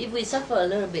 if we suffer a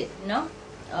little bit,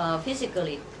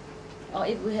 physically, or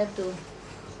if we have to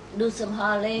do some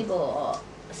hard labor or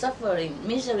suffering,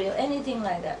 misery, or anything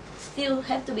like that, still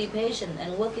have to be patient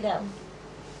and work it out.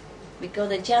 Because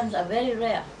the chances are very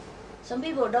rare. Some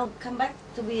people don't come back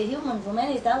to be a human for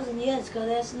many thousand years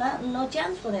because there's no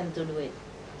chance for them to do it.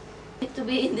 To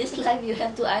be in this life, you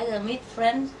have to either meet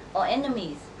friends or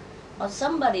enemies, or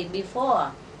somebody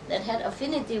before that had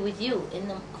affinity with you in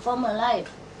the former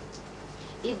life.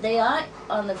 If they are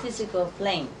on the physical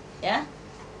plane, yeah?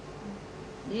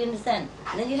 Do you understand?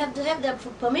 Then you have to have their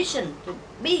permission to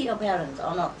be your parents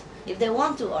or not, if they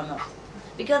want to or not.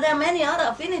 Because there are many other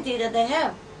affinities that they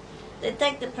have. They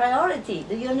take the priority.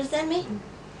 Do you understand me?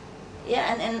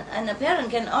 Yeah, and a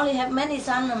parent can only have many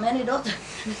sons and many daughters.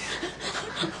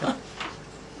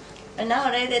 And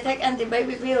nowadays they take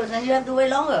anti-baby pills and you have to wait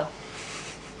longer.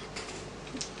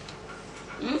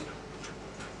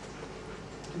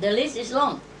 The list is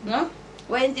long. No?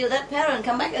 Wait until that parent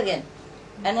come back again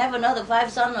and have another 5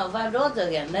 sons or 5 daughters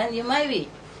again. Then you maybe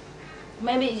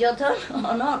it's your turn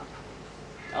or not.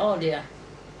 Oh dear.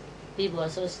 People are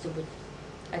so stupid.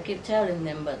 I keep telling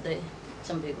them, but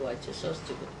some people are just so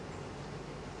stupid.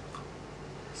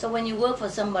 So when you work for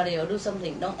somebody or do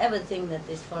something, don't ever think that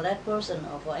it's for that person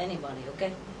or for anybody,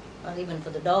 okay? Not even for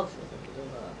the dog, for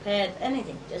the pet,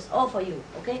 anything. Just all for you,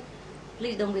 okay?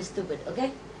 Please don't be stupid,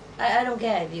 okay? I don't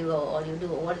care if you go or you do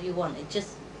or what you want. I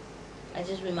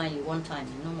just remind you one time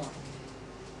and no more.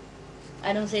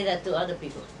 I don't say that to other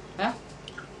people, huh?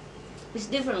 It's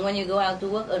different when you go out to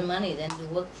work, earn money, than to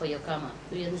work for your karma.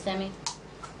 Do you understand me?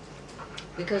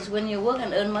 Because when you work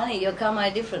and earn money, your karma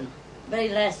is different. Very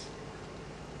less.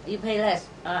 You pay less.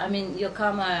 Your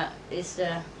karma is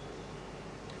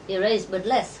erased, but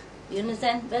less. You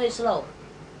understand? Very slow.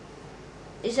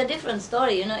 It's a different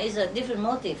story, you know. It's a different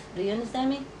motive. Do you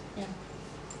understand me? Yeah.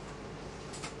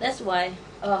 That's why.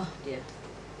 Oh dear.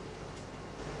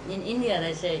 In India,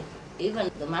 they say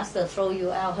even the master throw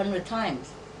you out 100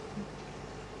 times.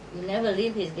 You never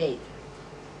leave his gate.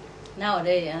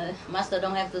 Nowadays, master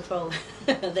don't have to throw.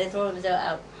 They throw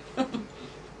themselves out.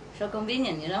 So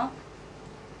convenient, you know.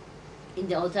 In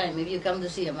the old time, if you come to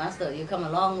see a master, you come a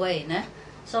long way, nah?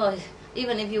 So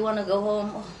even if you want to go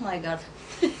home, oh my God,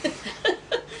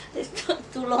 it's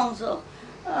too long. So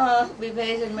be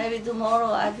patient. Maybe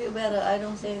tomorrow I feel better. I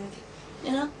don't say anything,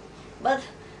 you know. But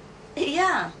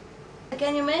yeah,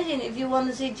 can you imagine if you want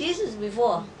to see Jesus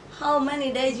before? How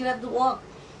many days you have to walk?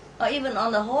 Or even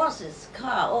on the horse's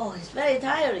car. Oh, it's very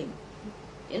tiring.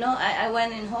 You know, I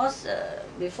went in horse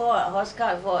before, a horse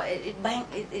car before. It bang,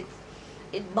 it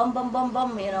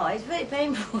bum, you know. It's very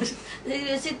painful.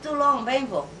 You sit too long,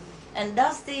 painful. And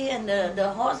dusty, and the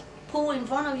horse pull in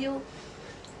front of you.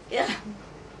 Yeah.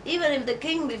 Even if the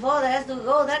king before has to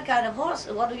go that kind of horse,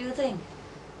 what do you think?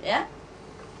 Yeah?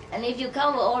 And if you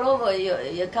cover all over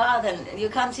your car, then you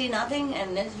can't see nothing,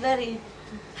 and it's very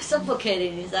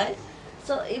suffocating inside.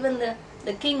 So even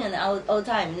the king in our old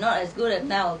time, not as good as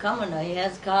now, a commoner, he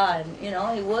has car, and you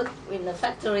know, he worked in the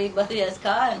factory, but he has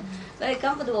car, and very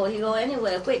comfortable, he go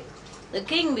anywhere quick. The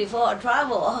king before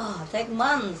travel, take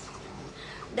months,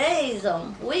 days,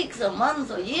 or weeks, or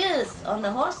months, or years on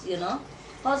the horse, you know,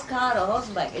 horse car or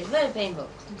horseback. It's very painful.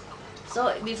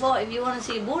 So before, if you want to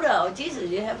see Buddha or Jesus,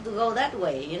 you have to go that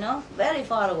way, you know, very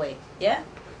far away, yeah?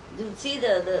 To see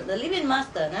the living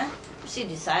master, nah? See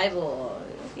disciple, or,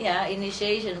 yeah,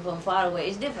 initiation from far away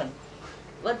is different.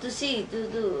 But to see,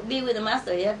 to be with the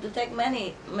master, you have to take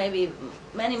maybe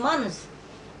many months.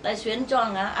 Like Xuan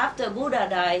Zhuang, after Buddha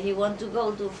died, he wanted to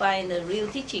go to find the real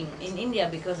teaching in India,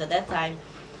 because at that time,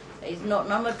 it's not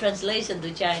normal translation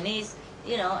to Chinese,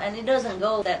 you know, and it doesn't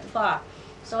go that far.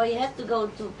 So he had to go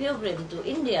to pilgrim to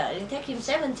India, and it took him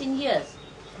 17 years.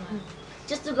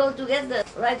 Just to go to get the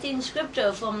writing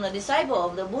scripture from the disciple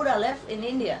of the Buddha left in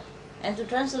India, and to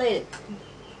translate it.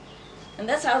 And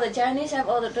that's how the Chinese have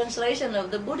all the translation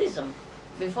of the Buddhism.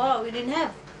 Before, we didn't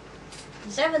have.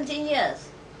 17 years.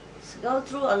 Go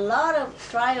through a lot of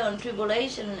trial and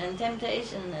tribulation and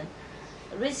temptation and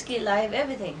risky life,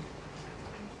 everything.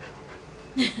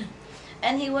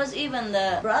 And he was even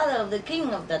the brother of the king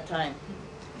of that time.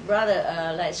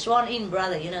 Brother, like sworn-in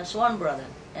brother, you know, sworn brother.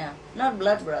 Yeah, not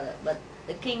blood brother, but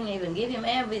the king even give him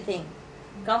everything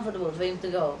comfortable for him to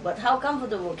go. But how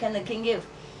comfortable can the king give?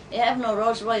 You have no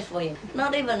Rolls Royce for him,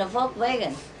 not even a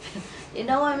Volkswagen. You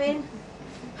know what I mean?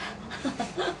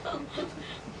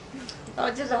 Oh,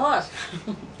 just a horse.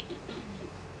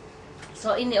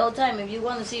 So in the old time, if you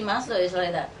want to see master, it's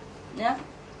like that, yeah.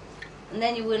 And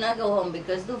then you will not go home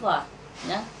because too far,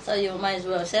 yeah. So you might as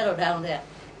well settle down there.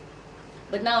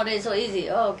 But nowadays so easy.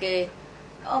 Oh, okay,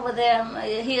 over there,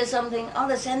 here's something. Oh,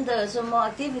 the center, some more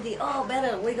activity. Oh,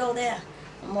 better we go there.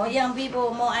 More young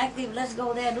people, more active. Let's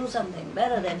go there, do something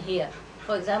better than here.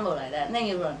 For example, like that. And then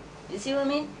you run. You see what I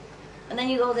mean? And then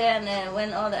you go there, and then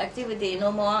when all the activity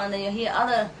no more, and then you hear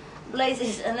other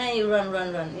places, and then you run.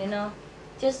 You know,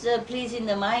 just pleasing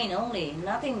the mind only.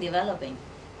 Nothing developing.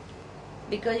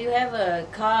 Because you have a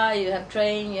car, you have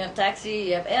train, you have taxi,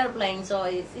 you have airplane, so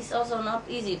it's also not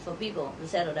easy for people to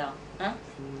settle down. Huh?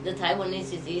 The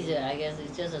Taiwanese is easier, I guess.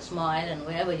 It's just a small island.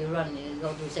 Wherever you run, you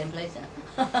go to the same place.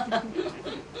 Huh?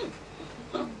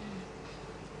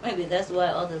 Maybe that's why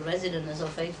all the residents are so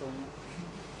faithful.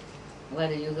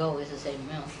 Wherever you go, it's the same.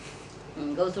 You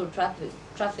know? Go through traffic,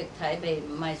 Taipei,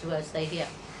 might as well stay here.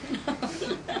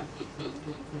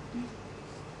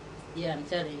 Yeah, I'm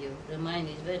telling you, the mind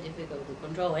is very difficult to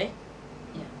control, eh?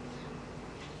 Yeah.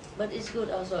 But it's good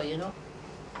also, you know.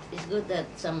 It's good that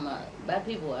some bad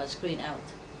people are screened out.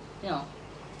 You know,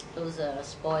 those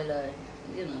spoiler,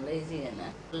 lazy and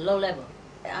low level.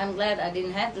 I'm glad I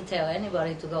didn't have to tell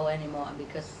anybody to go anymore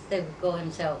because they would go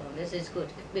themselves. This is good.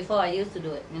 Before I used to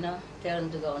do it, tell them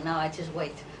to go. Now I just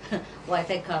wait. Why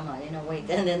take karma, wait,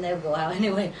 and then they'll go out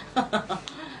anyway.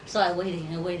 So I'm waiting,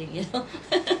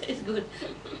 It's good.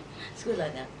 It's good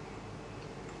like that.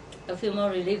 I feel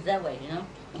more relief that way,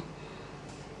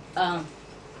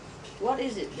 What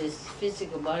is it, this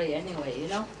physical body anyway,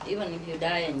 Even if you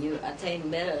die and you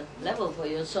attain better level for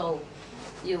your soul,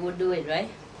 you would do it, right?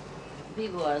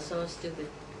 People are so stupid,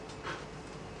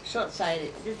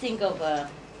 short-sighted. They think of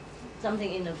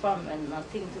something in the front and not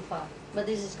think too far. But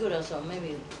this is good also.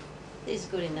 Maybe this is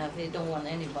good enough. You don't want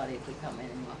anybody to come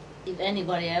anymore. If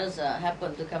anybody else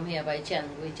happen to come here by chance,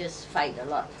 we just fight a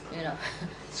lot,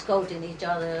 scolding each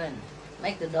other and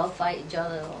make the dog fight each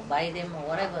other or bite them or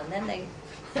whatever. And then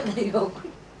they go.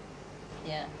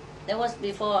 Yeah, that was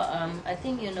before. I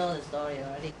think you know the story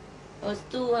already. It was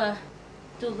two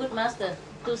good masters.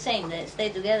 Two saints that stay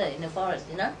together in the forest,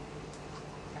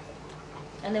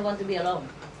 and they want to be alone.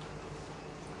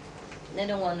 They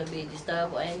don't want to be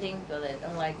disturbed or anything because they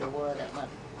don't like the world that much.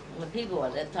 The people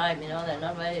at that time, they're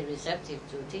not very receptive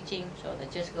to teaching, so they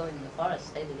just go in the forest,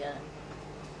 stay together,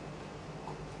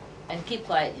 and keep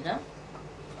quiet,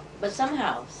 But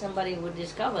somehow somebody would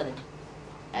discover them.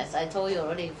 As I told you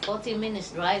already, 40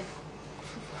 minutes drive.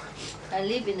 I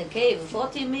live in the cave,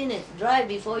 40 minutes drive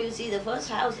before you see the first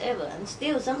house ever, and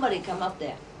still somebody come up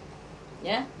there,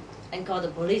 and call the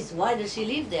police. Why does she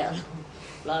live there?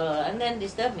 Blah, blah, blah, and then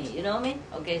disturb me, you know what I mean?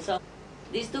 Okay, so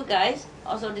these two guys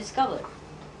also discovered.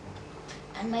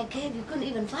 And my cave, you couldn't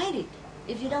even find it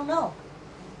if you don't know.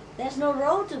 There's no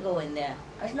road to go in there.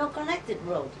 There's no connected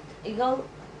road. You go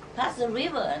past the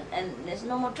river and there's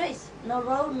no more trace. No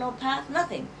road, no path,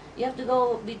 nothing. You have to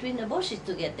go between the bushes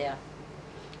to get there.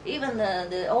 Even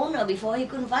the owner, before he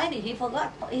couldn't find it, he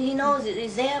forgot. He knows it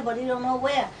is there, but he don't know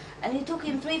where. And it took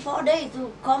him 3-4 days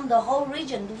to comb the whole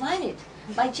region to find it,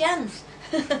 by chance.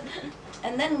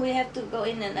 And then we have to go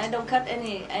in, and I don't cut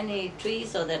any trees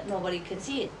so that nobody can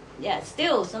see it. Yeah,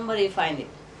 still somebody find it.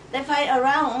 They find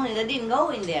around only, they didn't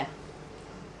go in there.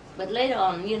 But later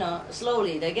on,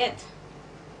 slowly they get.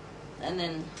 And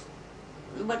then,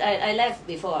 but I left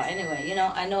before anyway,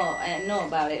 I know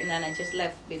about it, and then I just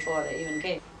left before they even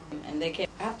came. And they came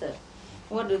after.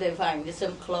 What do they find? Just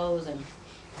some clothes and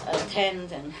a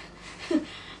tent and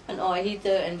an oil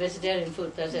heater and vegetarian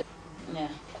food. That's it. Yeah.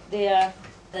 They are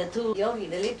the two yogis.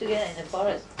 They live together in the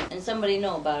forest. And somebody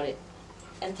know about it.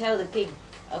 And tell the king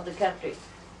of the country.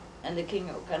 And the king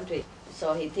of the country.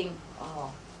 So he think,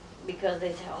 because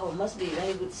they say, must be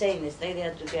very good saint. They stay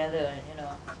there together,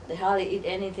 They hardly eat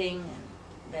anything.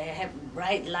 And they have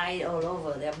bright light all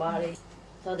over their body.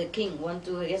 So the king want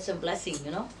to get some blessing,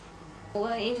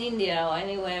 Well, in India or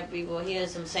anywhere, people hear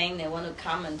some saying they want to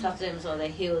come and touch them so they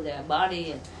heal their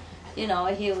body and,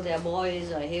 heal their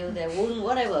boys or heal their wound,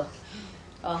 whatever.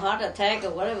 Or heart attack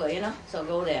or whatever, So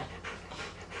go there.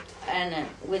 And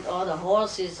with all the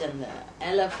horses and the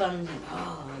elephants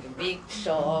and, the big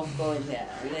show off going there.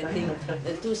 And they think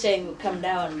the two saints would come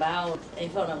down and bow in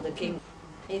front of the king.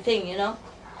 He think,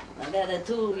 that the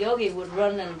two yogis would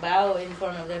run and bow in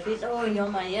front of their feet. Oh, you're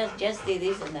my majesty,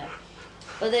 this and that.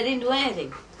 But they didn't do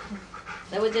anything.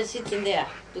 They were just sitting there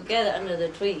together under the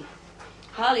tree.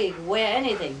 Hardly wear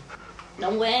anything.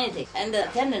 Don't wear anything. And the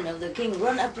attendant of the king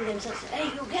run up to them and says,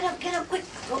 hey, you get up, quick.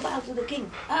 Go bow to the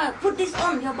king. Put this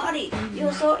on your body.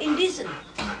 You're so indecent.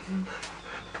 You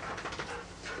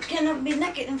cannot be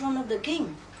naked in front of the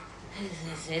king.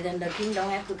 They say, then the king don't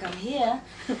have to come here.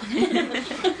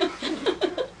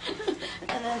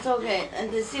 And that's okay.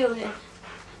 And they still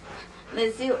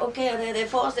okay, they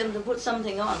force them to put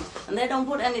something on. And they don't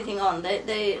put anything on.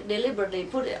 They deliberately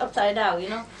put it upside down,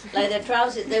 Like their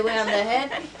trousers they wear on their head,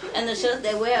 and the shirt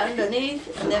they wear underneath,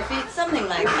 and their feet, something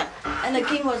like that. And the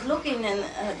king was looking and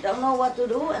don't know what to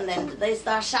do, and then they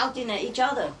start shouting at each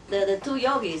other. The two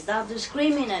yogis start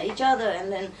screaming at each other,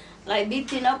 and then like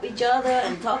beating up each other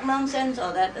and talk nonsense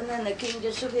or that. And then the king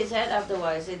just shook his head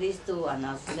afterwards. Said, these two are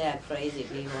nuts. They are crazy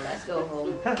people. Let's go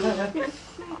home.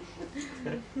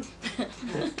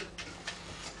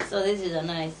 So this is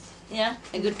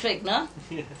a good trick, no?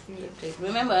 Yeah. Good trick.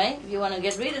 Remember, if you want to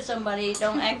get rid of somebody,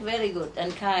 don't act very good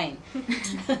and kind.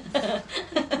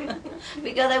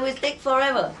 Because they will stick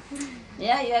forever.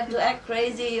 Yeah, you have to act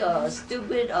crazy or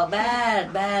stupid or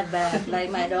bad, like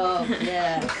my dog.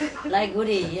 Yeah, like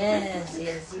Goody. Yes.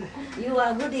 You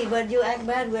are Goody, but you act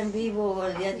bad when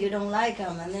people you don't like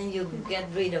them, and then you get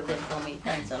rid of them for me.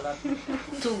 Thanks a lot.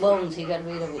 2 bones, he got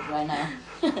rid of it right now.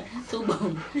 2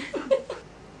 bones.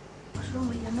 What's wrong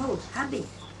with your nose? Happy?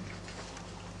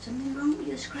 Something wrong?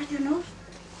 You scratch your nose?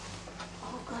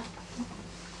 Oh God.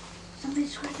 Somebody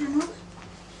scratch your nose?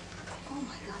 Oh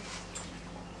my God.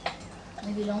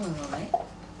 Maybe long ago, right?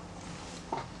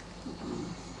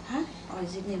 Huh? Or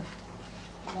is it new?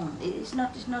 No, it's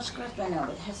not scratched right now,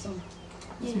 but it has some.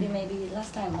 Maybe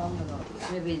last time long ago.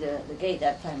 Maybe the gate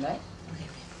that time, right? Okay.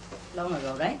 Long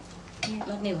ago, right? Yeah.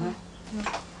 Not new, huh? No.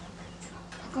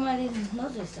 How come I didn't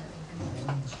notice that?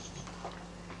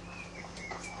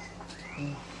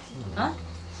 Huh?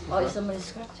 Oh, is somebody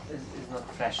scratched? It's not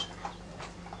fresh.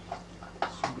 It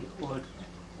should be old.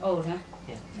 Old, huh?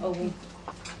 Yeah. Old.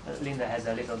 Linda has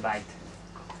a little bite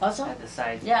Also? at the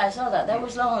side. Yeah, I saw that. That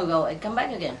was long ago. It come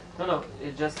back again. No,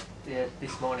 it just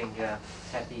this morning.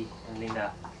 Happy and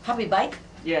Linda. Happy bite?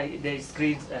 Yeah, they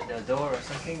screamed at the door or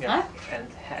something, Huh? and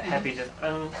Happy just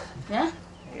Yeah?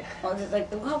 yeah, Oh, it's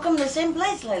like, how come the same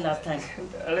place like last time?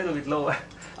 a little bit lower.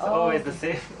 It's Oh. always the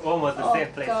same, almost the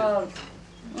same place. God.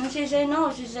 And she said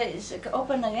no. She said it's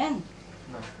open again.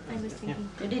 No, I was thinking.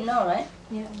 You didn't know, right?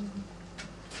 Yeah.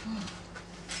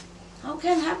 How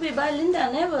can Happy buy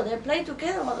Linda? Never. They play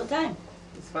together all the time.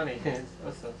 it's funny. It's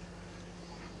also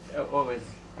always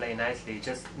play nicely.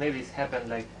 Just maybe it's happened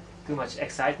like too much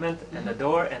excitement, and the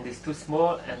door and it's too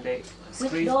small, and they Which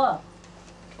squeeze door?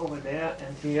 over there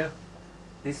and here.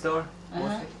 This door, Uh-huh.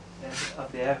 mostly, and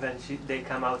up there when they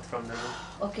come out from the room.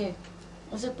 Okay.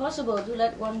 Is it possible to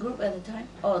let one group at a time?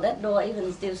 Oh, that door even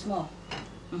is still small.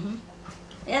 Mm-hmm.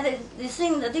 Yeah, the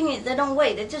thing is, they don't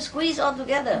wait. They just squeeze all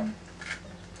together.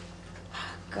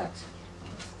 God.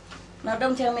 Now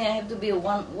don't tell me I have to build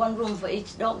one room for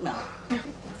each dog now.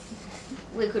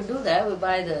 We could do that. We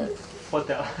buy the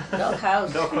Hotel. dog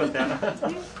house. Dog hotel.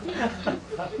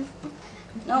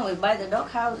 No, we buy the dog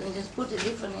house and just put it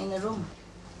different in the room.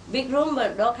 Big room,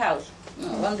 but dog house.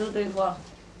 1, 2, 3, 4.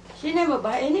 She never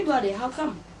buy anybody. How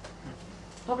come?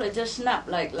 Probably just snap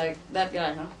like that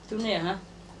guy, huh? Too near, huh?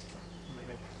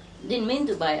 Didn't mean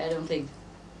to buy, I don't think.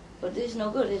 But this is no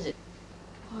good, is it?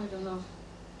 Oh, I don't know.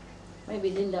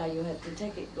 Maybe Linda, you have to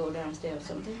take it, go downstairs or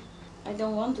something. I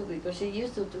don't want to because she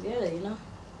used to together, you know.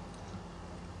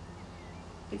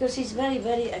 Because she's very,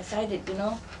 very excited, you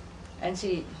know. And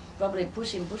she probably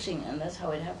pushing, and that's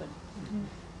how it happened. Mm-hmm.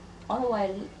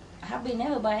 Otherwise, Happy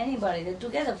never buy anybody. They're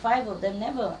together, 5 of them,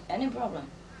 never any problem.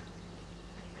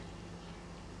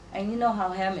 And you know how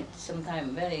Hamid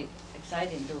sometimes very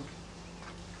exciting too.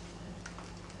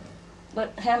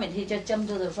 But Hamid, he just jumped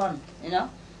to the front, you know.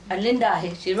 And Linda,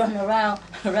 she run around,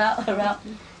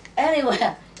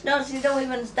 anywhere. No, she don't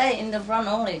even stay in the front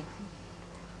only.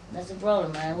 That's the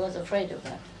problem. I was afraid of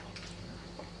that.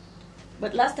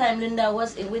 But last time Linda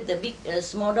was with the big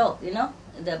small dog, you know,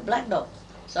 the black dog.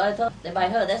 So I thought by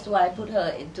her, that's why I put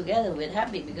her together with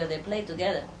Happy, because they play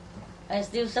together. And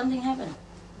still something happened.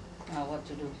 Now what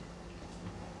to do?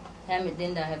 Hamid,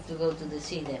 Linda have to go to the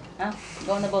sea then, huh?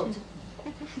 Go on the boat.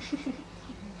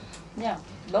 Yeah,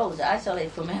 boats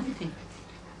isolate from everything.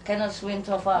 Cannot swim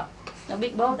so far. A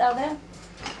big boat out there?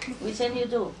 We send you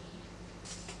to.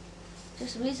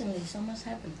 Just recently, so much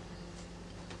happened.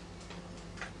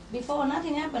 Before,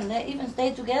 nothing happened. They even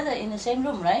stayed together in the same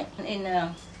room, right? In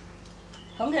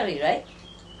Hungary, right?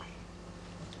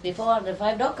 Before the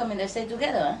 5 dogs come in, they stayed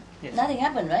together, huh? Yes. Nothing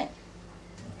happened, right?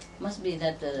 Must be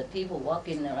that the people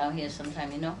walking around here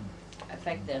sometime, you know,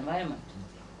 affect the environment.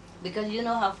 Because you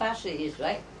know how fast she is,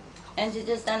 right? And she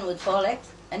just stand with 4 legs,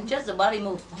 and just the body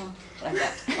moves like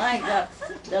that. My God,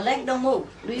 the leg don't move.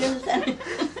 Do you understand?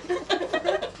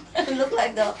 It look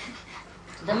like the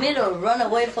middle run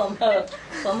away from her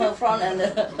front and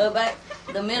her back.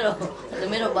 The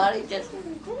middle body just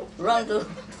run to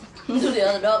the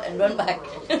other dog and run back.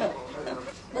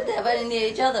 But they're very near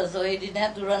each other, so he didn't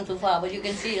have to run too far. But you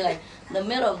can see like the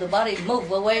middle of the body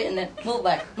move away and then move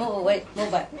back, move away,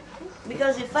 move back.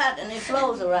 Because it's fat and it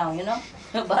flows around, you know.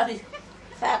 The body's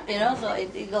fat, you know, so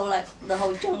it go like the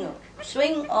whole jungle.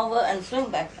 Swing over and swing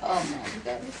back. Oh my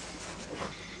God.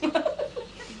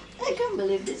 I can't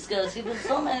believe this girl. She does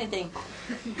so many things.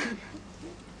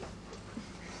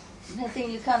 I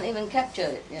think you can't even capture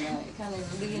it, you know. You can't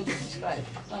even begin to describe it.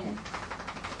 Funny.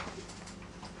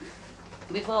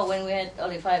 Before, when we had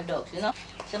only 5 dogs, you know,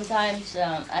 sometimes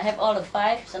I have all the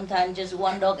 5, sometimes just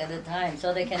 1 dog at a time,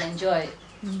 so they can enjoy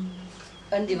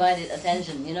undivided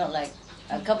attention, you know, like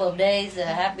a couple of days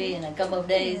Happy and a couple of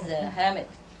days Hamid.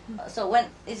 So when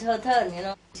it's her turn, you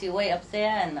know, she way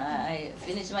upstairs and I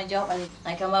finish my job and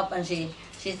I come up and she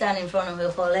stand in front of her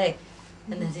 4 legs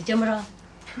and then she jump around.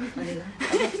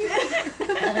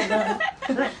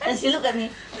 And she look at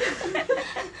me.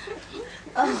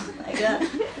 Oh my God.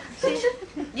 She should,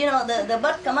 you know, the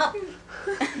butt come up.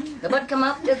 The butt come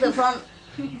up, just the front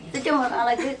Did you want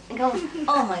like this? And go,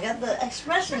 oh my God, the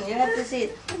expression, you have to see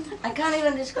it. I can't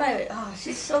even describe it. Oh,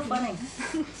 she's so funny.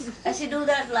 And she do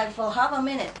that like for half a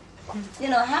minute. You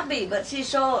know, happy, but she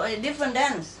show a different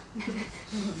dance.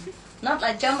 Not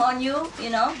like jump on you, you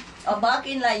know, or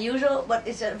barking like usual, but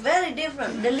it's a very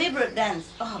different, deliberate dance.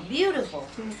 Oh, beautiful.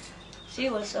 She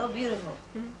was so beautiful.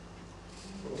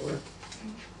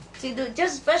 She do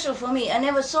just special for me. I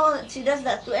never saw that she does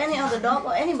that to any other dog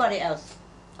or anybody else.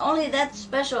 Only that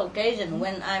special occasion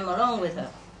when I'm alone with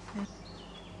her.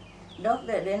 Dog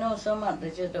that they know so much, they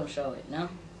just don't show it, no?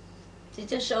 She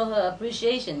just show her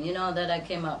appreciation, you know, that I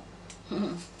came up.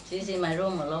 She's in my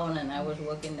room alone and I was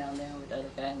working down there with the other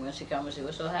guy. And when she came, she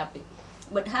was so happy.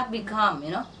 But happy, calm,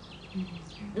 you know?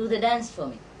 Do the dance for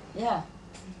me. Yeah.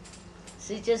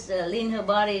 She just lean her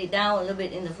body down a little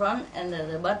bit in the front and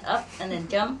the butt up and then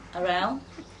jump around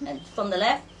and from the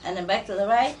left and then back to the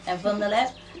right and from the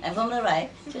left and from the right.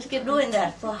 Just keep doing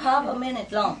that for half a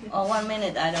minute long or 1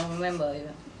 minute, I don't remember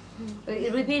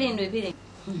even. Repeating.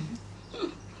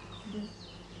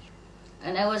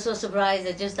 And I was so surprised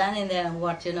that just standing there and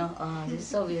watch, you know, oh, this is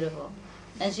so beautiful.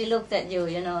 And she looked at you,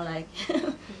 you know, like,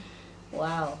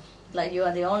 wow, like you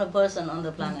are the only person on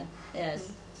the planet.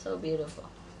 Yes, so beautiful.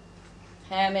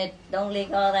 Hamid, don't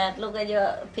lick all that. Look at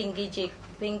your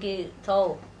pinky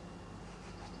toe.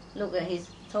 Look at his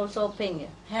toe so pink.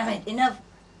 Hamid, enough.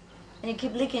 And you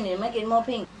keep licking it, make it more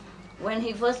pink. When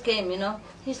he first came, you know,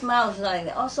 his mouth was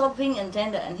like all so pink and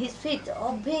tender, and his feet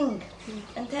all pink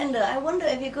and tender. I wonder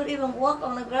if he could even walk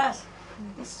on the grass.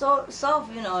 It's so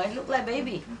soft, you know, it looked like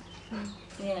baby.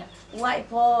 Yeah, white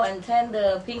paw and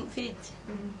tender pink feet.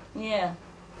 Yeah.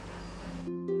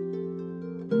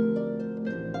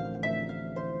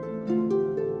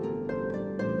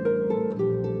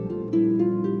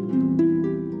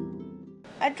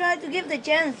 I try to give the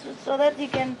chance so that he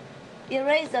can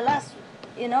erase the last,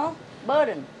 you know,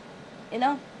 burden. You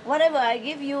know, whatever I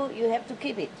give you, you have to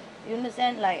keep it. You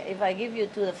understand? Like if I give you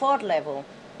to the 4th level,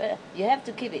 you have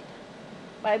to keep it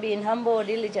by being humble,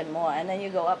 diligent more, and then you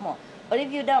go up more. But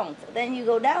if you don't, then you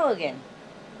go down again.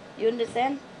 You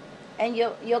understand? And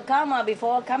your karma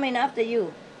before coming after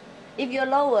you. If you're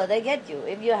lower, they get you.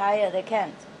 If you're higher, they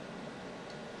can't.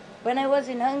 When I was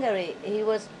in Hungary, he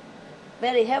was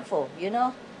very helpful, you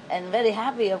know, and very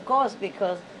happy, of course,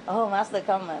 because, oh, Master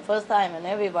come first time and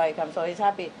everybody comes, so he's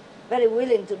happy, very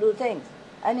willing to do things.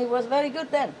 And he was very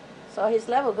good then, so his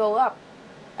level go up.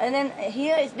 And then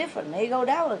here it's different, he go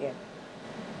down again.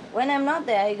 When I'm not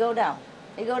there, he go down.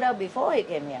 He go down before he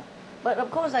came here. But of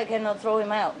course I cannot throw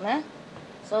him out, nah?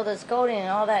 So the scolding and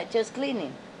all that, just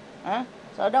cleaning. Huh?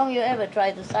 So don't you ever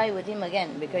try to side with him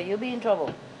again, because you'll be in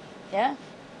trouble. Yeah?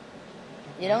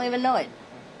 You don't even know it.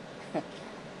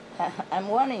 I'm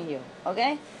warning you,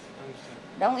 okay?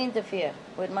 Don't interfere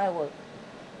with my work.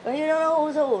 But you don't know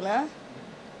who's who, nah?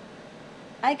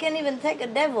 I can even take a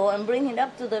devil and bring it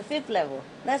up to the 5th level.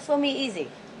 That's for me easy.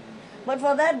 But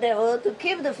for that devil to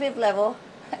keep the 5th level,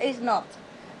 it's not.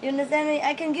 You understand me?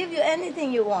 I can give you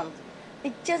anything you want.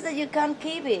 It's just that you can't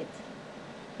keep it.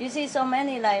 You see so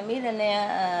many like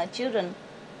millionaire children,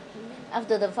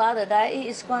 after the father died,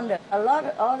 he squandered a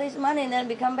lot, all this money and then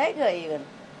become beggar even.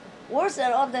 Worse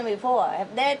off than before,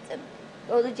 have debt and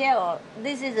go to jail.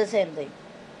 This is the same thing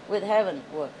with heaven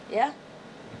work, yeah?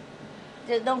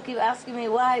 Just don't keep asking me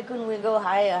why couldn't we go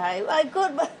higher. I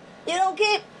could, but you don't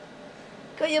keep.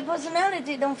 Because your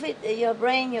personality don't fit your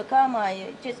brain, your karma.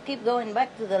 You just keep going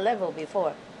back to the level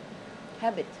before.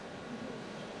 Habit.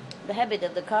 The habit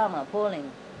of the karma,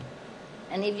 pulling.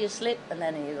 And if you slip, and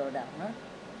then you go down,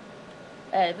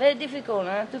 huh? Very difficult,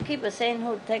 huh? To keep a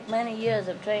sainthood take many years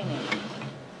of training.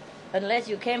 Unless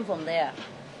you came from there.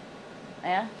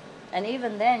 Yeah? And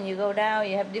even then, you go down,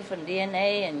 you have different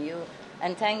DNA, and you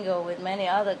entangle with many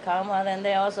other karma, and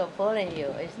they're also pulling you.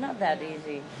 It's not that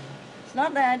easy. It's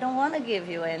not that I don't want to give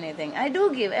you anything. I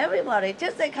do give everybody,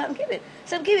 just they can't give it.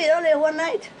 Some give it only one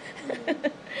night.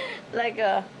 Like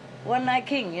a one-night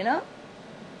king, you know?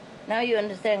 Now you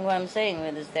understand what I'm saying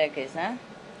with the staircase, huh?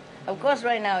 Of course,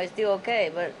 right now it's still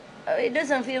okay, but it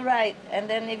doesn't feel right. And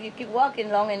then if you keep walking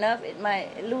long enough, it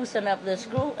might loosen up the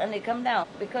screw and it come down.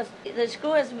 Because the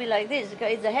screw has to be like this,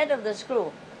 because it's the head of the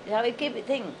screw. It's how it keep it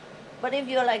thing. But if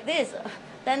you're like this,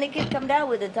 then it can come down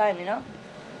with the time, you know?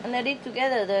 And I did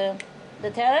together the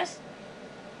terrace,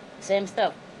 same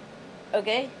stuff.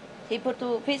 Okay? He put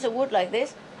 2 pieces of wood like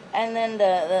this, and then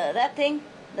that thing,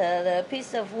 the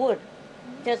piece of wood,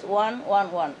 just one.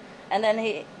 And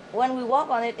then when we walk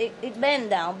on it, it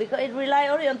bend down because it relies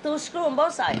only on 2 screws on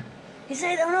both sides. He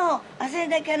said, oh no. I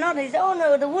said, they cannot. He said, oh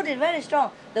no, the wood is very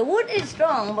strong. The wood is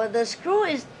strong, but the screw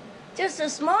is just a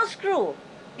small screw.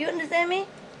 You understand me?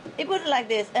 He put it like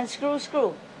this and screw,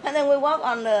 and then we walk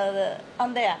on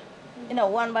on there, you know,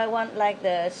 one by one, like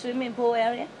the swimming pool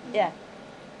area. Yeah,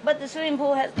 but the swimming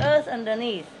pool has earth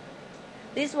underneath.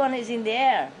 This one is in the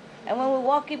air, and when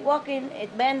we keep walking,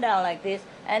 it bend down like this,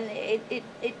 and it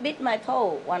bit my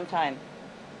toe one time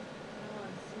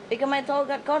because my toe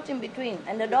got caught in between,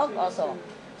 and the dog also.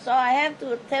 So I have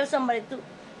to tell somebody to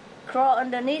crawl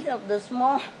underneath of the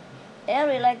small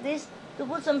area like this to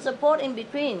put some support in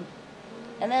between,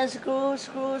 and then screw.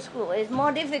 It's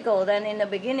more difficult than in the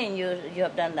beginning. You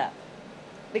have done that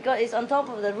because it's on top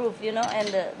of the roof, you know, and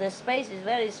the space is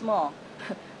very small.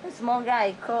 A small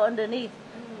guy crawl underneath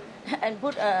and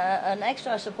put an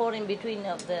extra support in between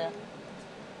of the.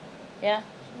 Yeah.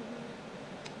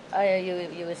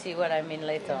 You will see what I mean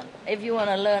later on. If you want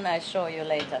to learn, I'll show you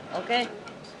later. Okay?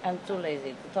 I'm too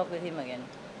lazy to talk with him again.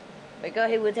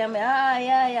 Because he will tell me,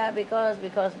 yeah, because.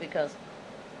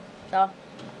 So,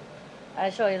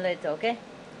 I'll show you later, okay?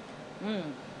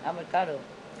 Avocado.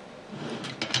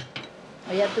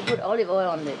 You have to put olive oil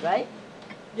on it, right?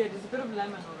 Yeah, there's a bit of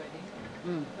lemon already.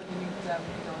 But you need olive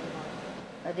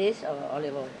oil. This or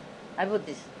olive oil? I put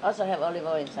this. Also have olive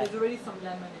oil inside. There's already some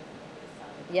lemon in this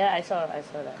salad. Yeah, I saw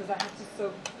that. Because I have to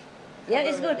soak. Yeah,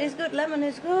 it's good. Lemon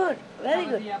is good. Very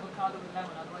good. The avocado with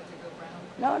lemon, otherwise they go brown.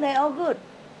 No, they're all good.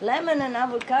 Lemon and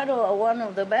avocado are one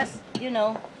of the best, you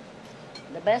know,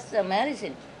 the best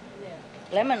medicine. Yeah.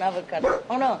 Lemon, avocado.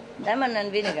 Oh no, lemon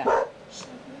and vinegar.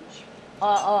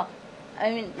 I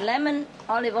mean, lemon,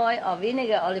 olive oil, or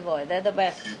vinegar, olive oil. They're the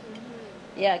best.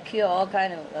 Yeah, cure all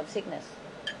kind of sickness.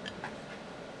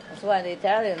 That's why the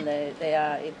Italian, they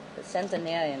are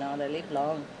centenarian, you know, they live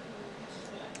long.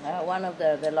 One of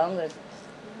the longest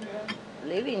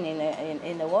living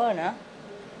in the world, huh?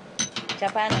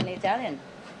 Japan and Italian.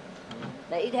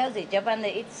 They eat healthy. Japan,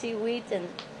 they eat seaweed and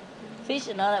fish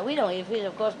and all that. We don't eat fish,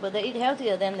 of course, but they eat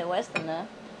healthier than the Western, huh?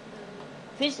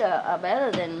 Fish are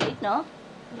better than meat, no?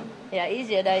 Yeah,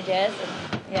 easier digest,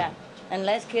 and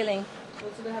less killing.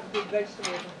 Also, they have good vegetables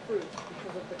and fruit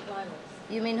because of the climate.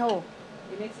 You mean who?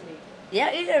 In Italy.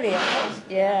 Yeah, Italy, of course.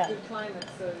 Yeah. Good climate,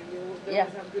 so they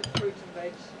always have good fruit and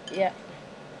veg. Yeah.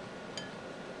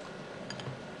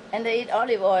 And they eat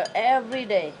olive oil every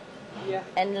day. Yeah.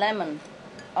 And lemon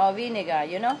or vinegar,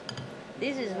 you know.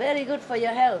 This is very good for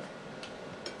your health.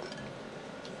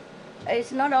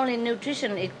 It's not only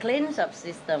nutrition, it cleans up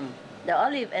system. The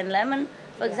olive and lemon,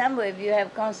 for example, if you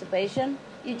have constipation,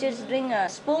 you just drink a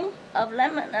spoon of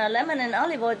lemon and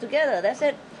olive oil together. That's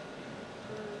it.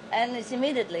 And it's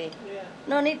immediately. Yeah.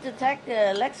 No need to take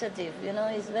laxative, you know,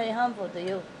 it's very harmful to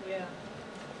you. Yeah.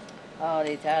 Oh,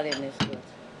 the Italian is good.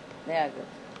 They are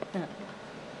good.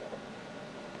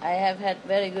 I have had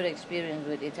very good experience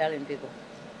with Italian people.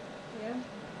 Yeah.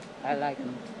 I like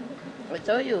them. I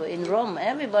told you, in Rome,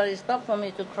 everybody stopped for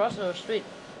me to cross the street.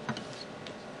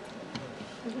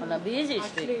 On a busy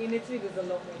street. Actually, in Italy, there's a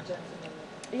lot more gentlemen.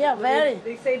 Yeah, very.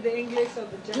 They say the English or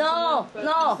the gentleman. No, but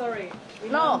no. I'm sorry.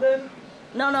 In No. London,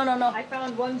 No. I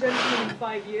found one gentleman in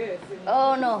 5 years.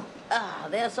 Oh, no.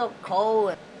 They're so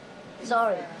cold.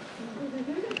 Sorry.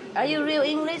 Are you real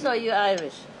English or you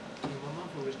Irish? My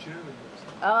mother was German.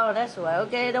 Oh, that's why.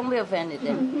 Okay, don't be offended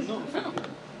then. Not offended.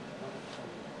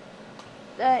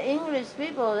 The English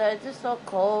people, they're just so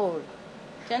cold.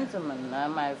 Gentlemen are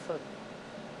my foot.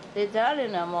 The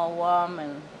Italian are more warm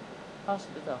and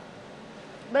hospitable.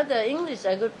 But the English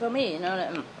are good for me, you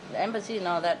know. The embassy and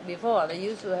all that before, they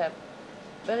used to have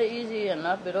very easy and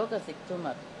not bureaucratic too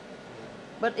much.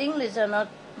 But English are not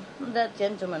that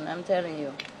gentlemen, I'm telling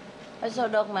you. They're so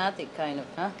dogmatic kind of,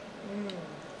 huh?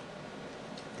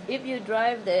 If you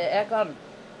drive the aircon,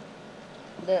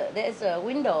 there's a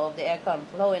window of the aircon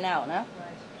blowing out, huh?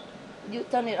 Right. You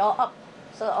turn it all up,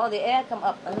 so all the air come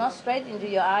up and not straight into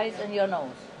your eyes and your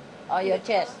nose or your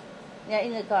chest. Yeah,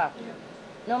 in the car.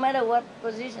 No matter what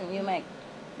position you make,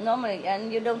 normally,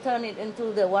 and you don't turn it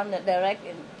into the one that direct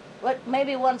in. But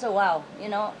maybe once a while, you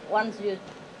know, once you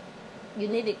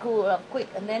need it cool up quick,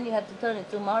 and then you have to turn it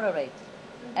to moderate,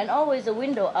 and always the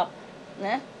window up,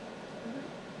 né?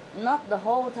 Not the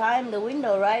whole time the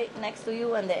window right next to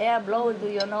you and the air blowing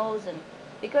to your nose, and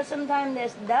because sometimes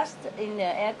there's dust in the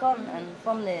aircon and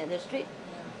from the street,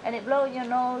 and it blows your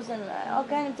nose and all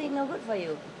kind of things no good for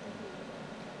you.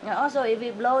 And also, if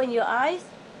it blow in your eyes,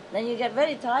 then you get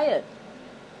very tired.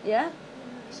 Yeah,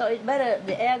 so it's better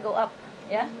the air go up.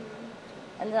 Yeah,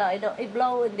 and it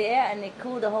blow in the air and it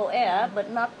cool the whole air,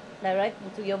 but not direct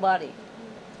into your body.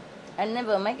 And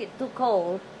never make it too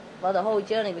cold for the whole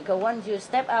journey, because once you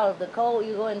step out of the cold,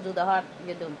 you go into the hot,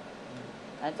 you're doomed.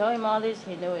 I told him all this,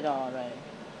 he knew it all already.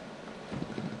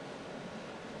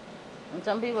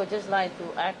 Some people just like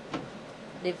to act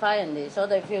defiantly so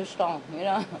they feel strong, you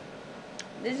know.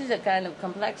 This is a kind of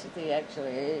complexity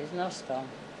actually, it's not strong.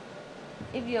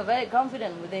 If you're very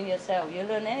confident within yourself, you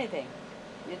learn anything.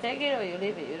 You take it or you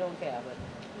leave it, you don't care. But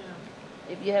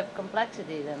if you have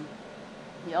complexity, then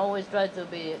you always try to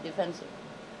be defensive.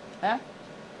 Huh?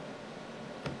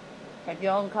 At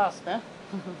your own cost, huh?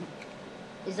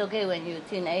 It's okay when you're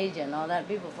teenage and all that,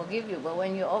 people forgive you, but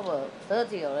when you're over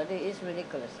 30 already, it's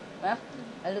ridiculous. Huh?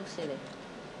 I look silly.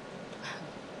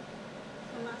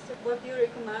 So Master, what do you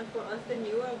recommend for us, the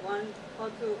newer one, how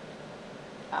to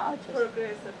Just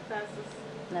progress as fast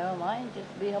as... never mind,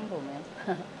 just be humble, man.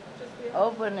 Just be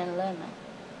Open and learn. Huh?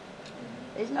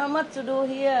 There's not much to do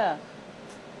here.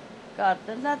 God,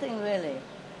 there's nothing really.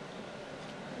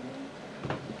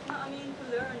 No, I mean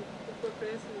to learn, to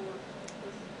progress more.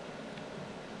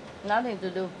 Nothing to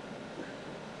do.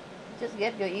 Just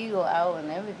get your ego out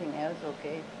and everything else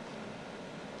okay.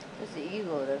 It's the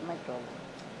ego that makes trouble.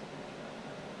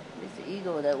 It's the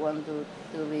ego that wants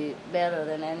to be better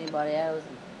than anybody else.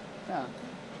 No.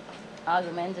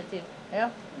 Argumentative.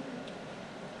 Yeah?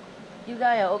 You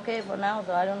guys are okay for now,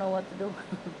 so I don't know what to do.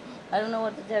 I don't know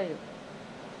what to tell you.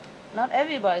 Not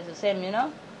everybody's the same, you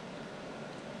know?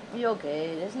 You're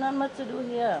okay. There's not much to do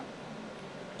here.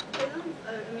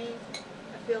 I mean,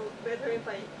 I feel better if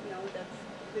I know that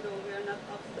we are not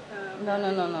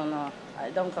No. I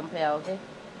don't compare, okay?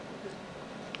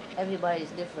 Everybody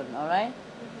is different, all right?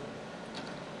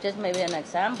 Just maybe an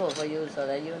example for you so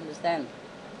that you understand.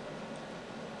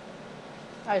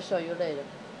 I'll show you later,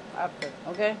 after,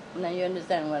 okay? And then you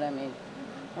understand what I mean,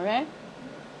 okay?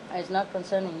 It's not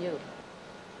concerning you.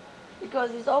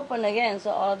 Because it's open again, so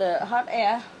all the hot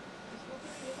air,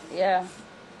 yeah.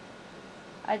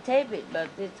 I tape it, but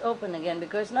it's open again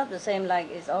because it's not the same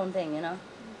like its own thing, you know?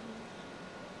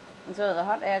 And so the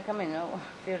hot air coming,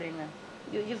 feeling,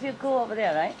 you feel cool over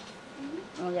there, right?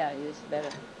 Oh yeah, it's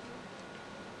better.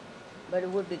 But it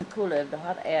would be cooler if the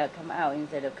hot air come out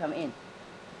instead of come in.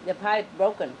 The pipe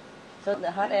broken, so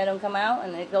the hot air don't come out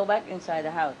and it go back inside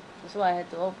the house. That's why I had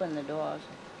to open the door also.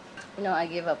 You know, I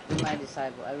give up with my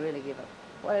disciple. I really give up.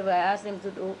 Whatever I ask them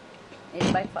to do, it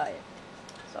backfires.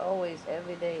 It's always,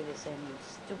 every day, the same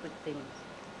stupid things.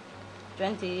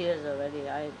 20 years already,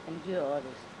 I endure all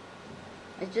this.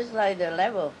 It's just like the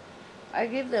level. I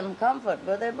give them comfort,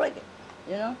 but they break it,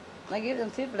 you know. I give them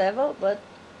 5th level, but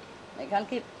they can't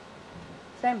keep.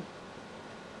 Same.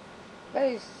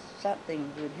 Very sad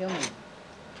thing with human.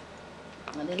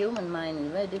 And the human mind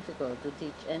is very difficult to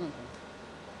teach anything.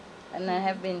 And I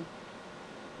have been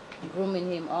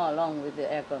grooming him all along with the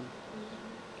aircon.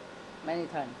 Many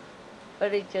times.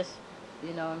 But it just,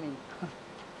 you know what I mean.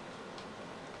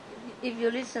 If you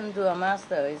listen to a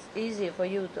master, it's easier for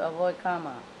you to avoid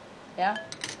karma. Yeah?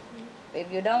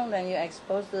 If you don't, then you're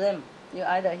exposed to them. You're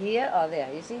either here or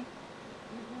there, you see?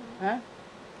 Huh?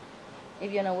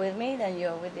 If you're not with me, then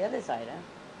you're with the other side. Huh?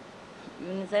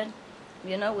 You understand? If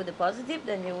you're not with the positive,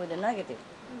 then you're with the negative.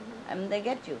 And they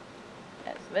get you.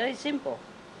 It's very simple.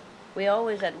 We're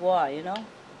always at war, you know?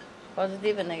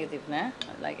 Positive and negative, nah?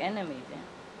 Like enemies. Yeah?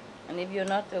 And if you're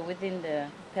not within the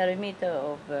perimeter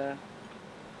of a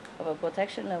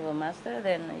protection of a master,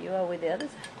 then you are with the other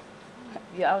side.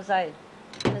 You're outside.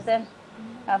 Understand?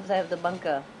 Outside of the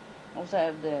bunker.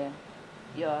 Outside of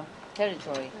your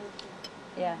territory.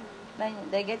 Yeah. Then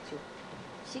they get you.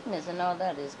 Sickness and all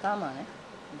that is common, eh?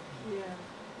 Yeah.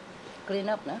 Clean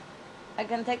up, no? I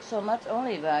can take so much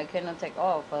only, but I cannot take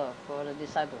all for the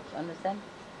disciples. Understand?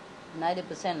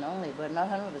 90% only, but not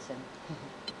 100%.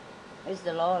 It's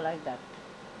the law like that.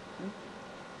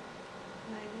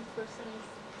 90%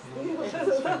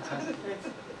 That's fantastic.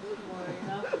 More, you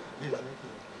know?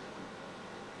 Exactly.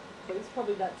 But it's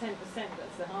probably that 10%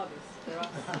 that's the hardest for us.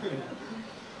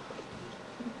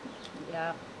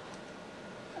 Yeah.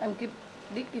 I keep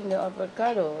digging the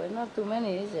avocado. Not too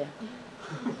many, is there?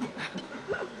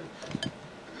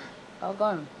 All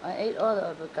gone. I ate all the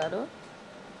avocado.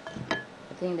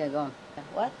 I think they're gone.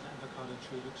 What? The avocado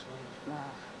tree looks wonderful.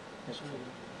 Nah. It's really,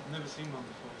 I've never seen one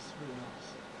before. It's really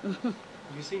nice.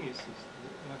 Have you seen it, sis?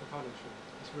 The avocado tree.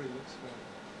 It really looks great.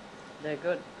 They're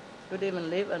good. Could even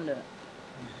live under.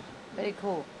 Very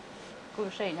cool.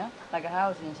 Cool shade, huh? Like a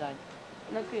house inside.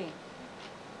 Lucky.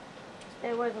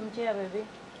 Stay away from chair, baby.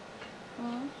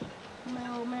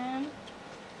 My old man.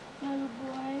 My little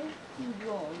boy. You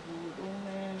draw good, old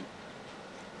man.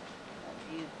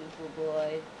 A beautiful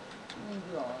boy. You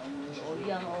draw good, old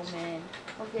young old man.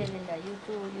 Okay, Linda, you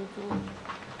too, you too.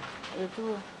 You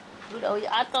too. Good old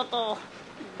Toto.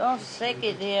 Don't shake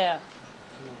it here.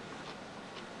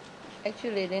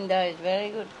 Actually, Linda is very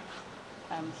good.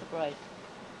 I'm surprised.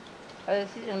 I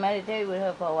sit and meditate with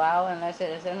her for a while, and I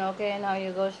said, okay, now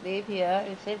you go sleep here.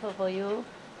 It's safer for you.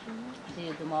 See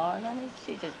you tomorrow. And then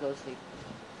she just goes sleep.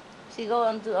 She go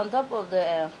on top of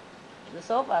the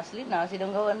sofa, sleep now. She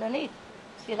don't go underneath.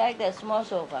 She like that small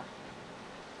sofa.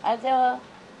 I tell her,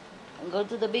 go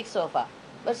to the big sofa.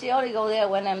 But she only go there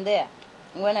when I'm there.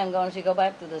 When I'm gone, she go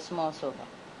back to the small sofa.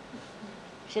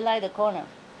 She like the corner.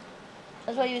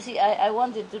 That's why you see, I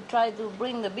wanted to try to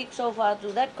bring the big sofa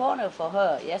to that corner for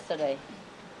her yesterday.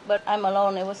 But I'm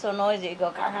alone. It was so noisy. It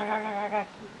go,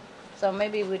 so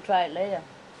maybe we try it later.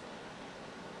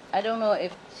 I don't know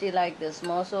if she like the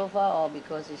small sofa or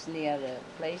because it's near the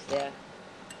place there.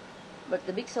 But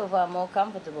the big sofa are more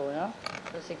comfortable, you know,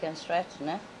 so she can stretch,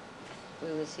 no?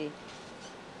 We will see.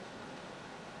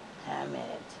 A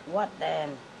minute. What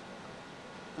then?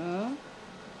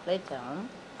 Later, huh?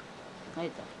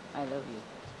 Later. I love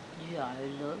you. Yeah,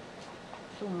 I love.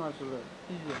 So much love.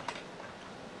 Yeah.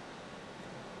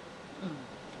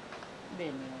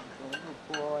 Benny,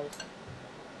 good boy.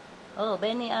 Oh,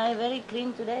 Benny, I very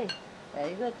clean today.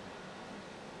 Very good.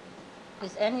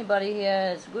 Is anybody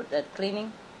here is good at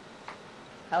cleaning?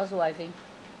 Housewifing?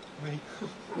 Me.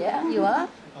 Yeah, you are?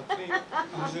 I clean.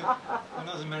 When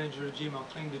I was a manager at a gym, I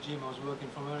cleaned the gym I was working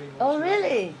from early morning. Oh,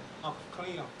 really? I've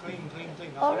clean.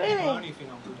 Oh, That's really? the only thing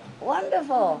I'm good at.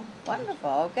 Wonderful. Wonderful.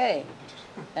 Okay.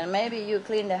 And maybe you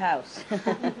clean the house.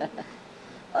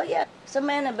 Oh, yeah. Some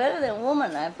men are better than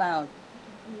women, I found.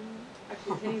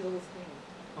 Actually, Kenny's always cleaning.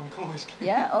 I'm always clean.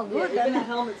 Yeah? Oh, good. Yeah, even Then. at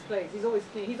Helmut's place, he's always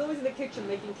clean. He's always in the kitchen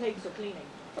making cakes or cleaning.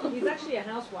 He's actually a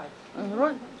housewife.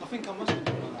 Mhm. I think I must have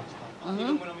done all that stuff.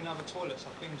 Even when I'm in other toilets,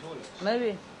 I clean toilets.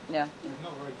 Maybe. Yeah.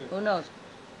 Not very good. Who knows?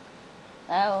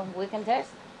 We can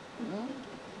test.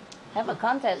 Have a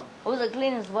contest. Who's the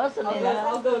cleanest person in the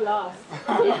I'll house? go last.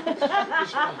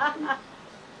 Which one?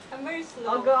 I'm very slow.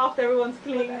 I'll go after everyone's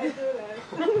But I clean. do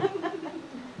that.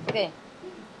 Okay.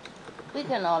 We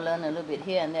can all learn a little bit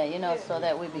here and there, you know, so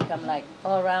that we become like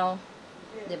all around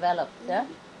developed, yeah?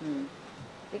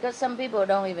 Because some people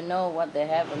don't even know what they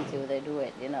have until they do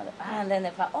it, you know. And then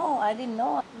they find, oh, I didn't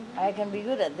know I can be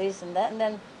good at this and that. And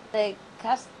then they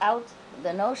cast out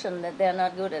the notion that they're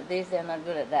not good at this, they're not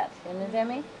good at that. You understand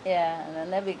me? Yeah, and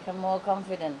then they become more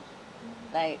confident.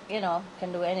 Like, you know,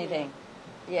 can do anything.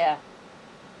 Yeah.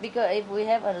 Because if we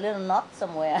have a little knot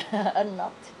somewhere, a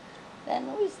knot,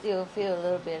 then we still feel a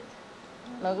little bit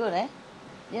no good, eh?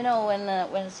 You know,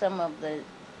 when some of in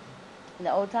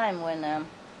the old time when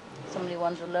somebody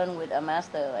wants to learn with a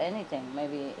master or anything,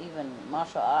 maybe even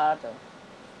martial art or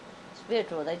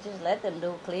spiritual, they just let them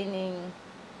do cleaning,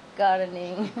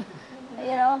 gardening, you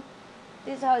know.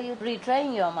 This is how you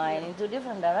retrain your mind into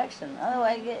different direction.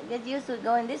 Otherwise, get used to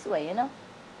going this way, you know.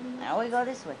 Now we go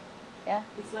this way, yeah.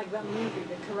 It's like that movie,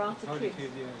 The Karate Karate Kid.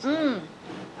 Kid, yes.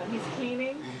 And he's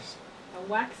cleaning Yes. and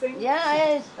waxing.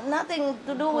 Yeah, it's nothing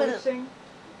to do with. polishing.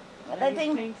 But I he's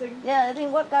think, painting. yeah, I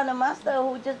think what kind of master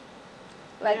who just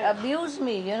like abuse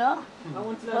me, you know, I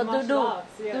want to or learn to martial do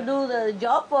arts. Yeah. to do the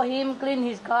job for him, clean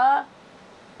his car.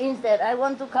 Instead, I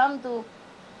want to come to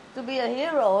be a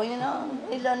hero, you know.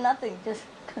 He learned nothing, just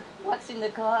waxing the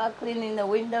car, cleaning the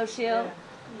window sill,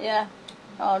 yeah,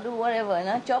 or do whatever, you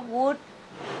know, chop wood,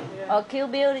 Yeah. or Kill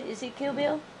Bill. Is he Kill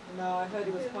Bill? No, I heard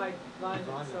it was quite violent.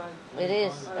 So It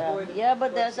is. I avoided Yeah,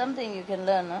 but there's watching. something you can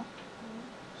learn, huh?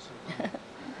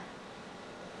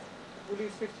 we'll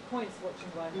lose 50 points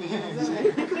watching violence.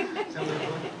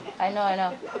 I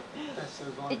know. That's so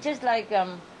violent. It's just like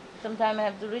sometimes I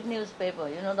have to read newspaper,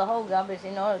 you know, the whole garbage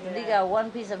in order to dig out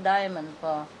one piece of diamond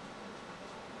for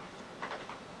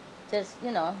just,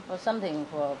 you know, for something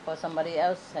for somebody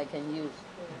else I can use.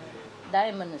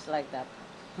 Diamond is like that.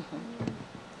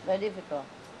 Very difficult.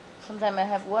 Sometimes I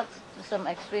have watched some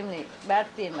extremely bad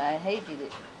film, I hated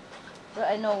it. So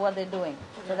I know what they're doing,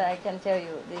 so that I can tell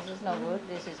you, this is not good,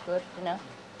 this is good, you know.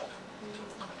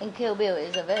 In Kill Bill,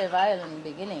 it's a very violent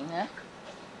beginning, huh?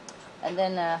 And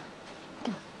then,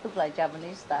 look like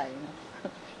Japanese style, you know,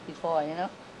 before, you know.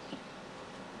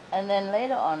 And then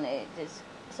later on, it is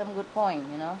some good point,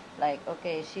 you know. Like,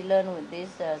 okay, she learned with this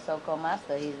so-called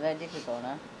master, he's very difficult,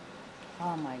 huh?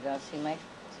 Oh my gosh, he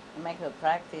make her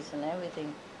practice and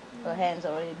everything. Her hands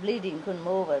already bleeding, couldn't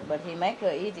move it, but he make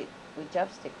her eat it with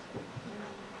chopsticks.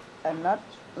 And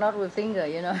not with finger,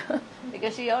 you know,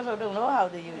 because she also don't know how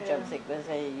to use chopsticks. They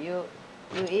say you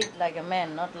eat like a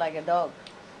man, not like a dog,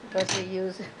 because she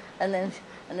use, and then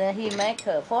he make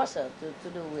her, force her to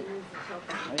do it.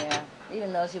 Yeah,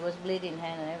 even though she was bleeding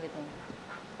hand and everything,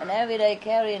 and every day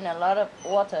carrying a lot of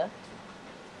water,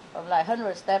 of like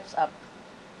 100 steps up,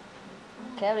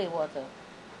 carry water.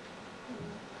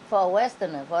 For a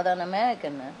Westerner, for an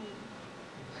American.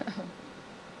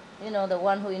 you know, the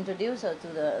one who introduced her to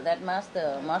that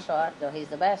master martial art, he's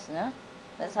the best, no?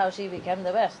 That's how she became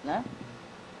the best, no?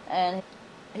 And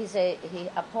he say he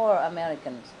abhor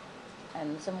Americans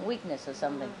and some weakness or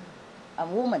something. A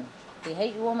woman. He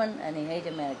hate women and he hate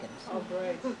Americans. Oh,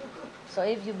 great. So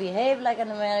if you behave like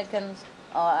an American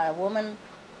or a woman,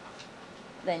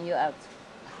 then you're out.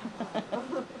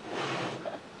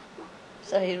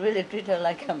 So he really treat her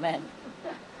like a man.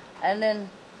 And then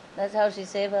that's how she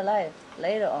saved her life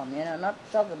later on, you know, not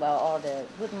talk about all the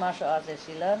good martial arts that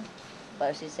she learned,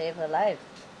 but she saved her life.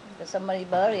 Because somebody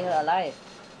buried her alive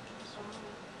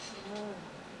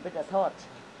with a torch.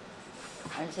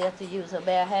 And she had to use her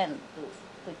bare hand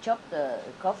to chop the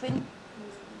coffin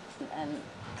and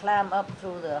climb up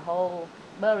through the whole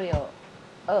burial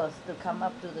earth to come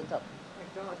up to the top.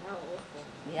 My God, how awful.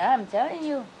 Yeah, I'm telling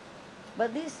you.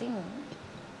 But this thing,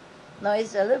 no,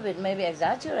 it's a little bit maybe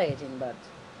exaggerating, but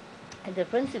the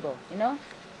principle, you know,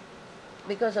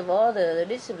 because of all the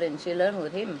discipline she learned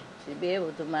with him, she'll be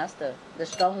able to master the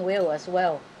strong will as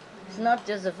well. It's not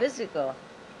just the physical.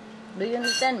 Do you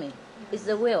understand me? It's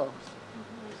the will.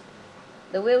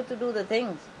 The will to do the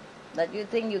things that you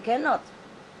think you cannot.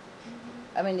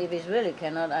 I mean, if it's really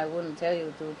cannot, I wouldn't tell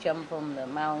you to jump from the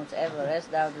Mount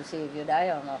Everest down to see if you die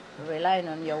or not. Relying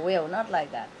on your will, not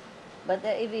like that. But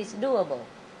if it's doable,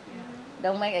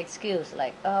 don't make excuse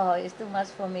like, oh, it's too much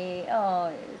for me. Oh,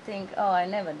 you think, oh, I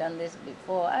never done this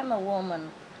before. I'm a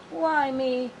woman. Why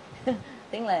me?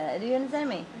 Thing like that. Do you understand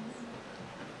me?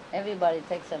 Everybody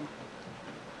takes some.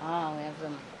 Oh, we have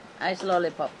some ice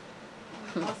lollipop.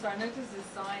 Also, I noticed this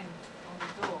sign on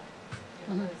the door.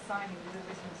 You know, the sign is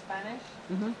this in Spanish.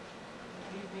 Mm-hmm.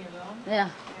 Leave me alone. Yeah.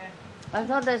 Yeah. I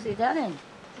thought that's Italian.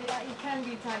 Yeah, it can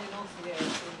be Italian also. Yeah,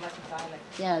 it's like a dialect.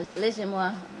 Yeah,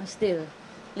 laissez-moi still.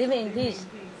 Leave me in peace.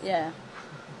 Yeah.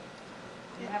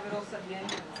 You have it also at the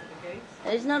entrance at the gates.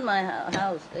 It's not my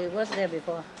house. It was there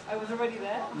before. I was already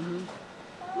there. Mm-hmm.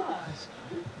 Ah,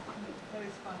 that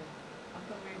is funny. I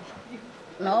thought maybe.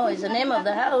 No, it's the name of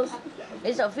the house.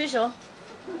 It's official.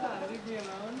 Leave me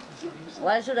alone.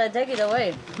 Why should I take it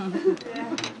away?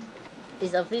 Yeah.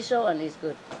 It's official and it's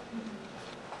good.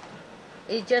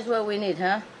 It's just what we need,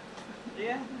 huh?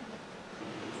 Yeah.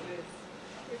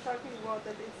 We're talking about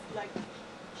that it's like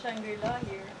Shangri-La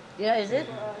here Yeah, is it?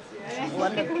 for us. Yeah.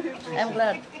 Wonderful. I'm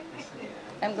glad.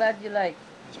 I'm glad you like.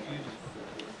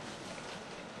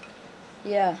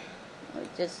 Yeah.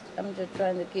 I'm just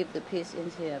trying to keep the peace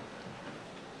in here.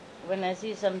 When I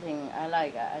see something I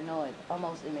like, I know it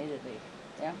almost immediately.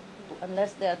 Yeah.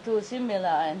 Unless they are too similar,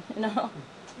 and you know,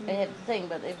 I have to think.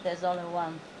 But if there's only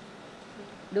one,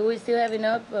 do we still have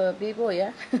enough people?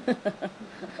 Yeah.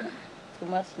 Too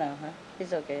much now, huh?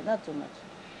 It's okay, not too much.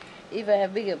 If I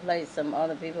have bigger place, some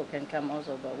other people can come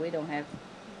also, but we don't have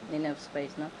enough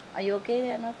space, no? Are you okay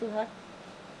there? Not too hot?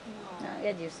 No,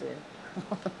 get used to it.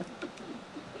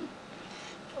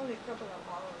 Only a couple of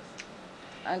hours.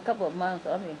 A couple of months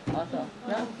only, also,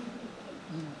 no?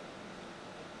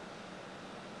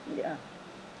 Yeah.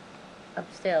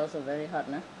 Upstairs also very hot,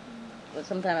 no? But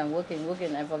sometimes I'm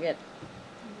working, I forget.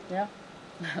 Yeah?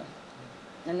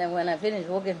 And then when I finish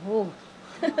working, whoo.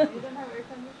 You don't have air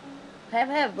conditioning?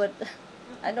 Have, but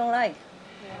I don't like.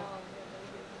 Yeah.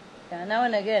 Yeah, now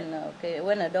and again, okay,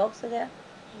 when the dogs are there,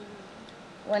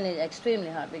 when it's extremely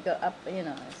hot, because up, you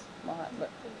know, it's more hot, but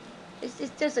it's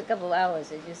just a couple of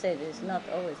hours, as you said, it's not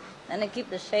always. And I keep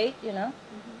the shade, you know,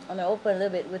 and I open a little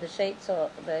bit with the shade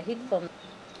so the heat from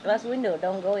glass window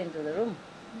don't go into the room.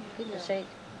 Keep the shade.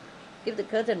 Keep the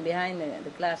curtain behind the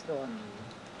glass door.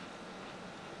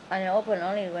 And I open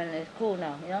only when it's cool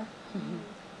now, you know.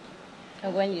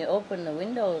 And when you open the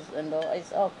windows and door,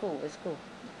 it's all cool, it's cool.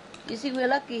 You see, we're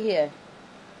lucky here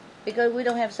because we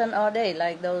don't have sun all day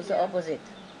like those opposite.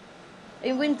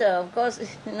 In winter, of course,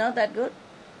 it's not that good,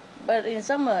 but in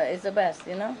summer, it's the best,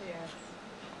 you know.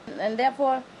 Yeah. And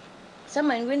therefore,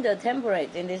 summer and winter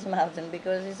temperate in this mountain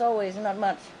because it's always not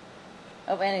much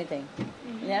of anything.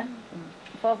 Yeah?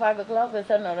 4 or 5 o'clock, the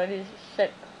sun already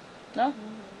set, no?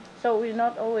 So we're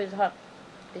not always hot.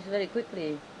 It's very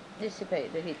quickly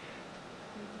dissipate the heat.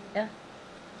 Yeah?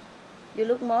 You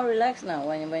look more relaxed now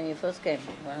when you first came.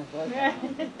 Yeah.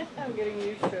 I'm getting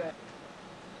used to it.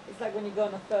 It's like when you go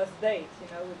on a first date, you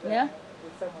know,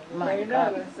 with someone. You're My very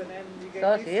God. nervous and then you get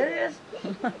So used to serious?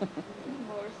 it.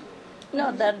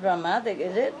 Not that dramatic,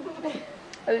 is it?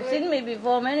 You've seen me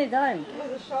before many times. It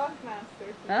was a shock,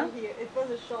 Master. Huh? Here. It was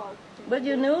a shock. But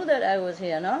you knew that I was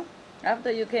here, no?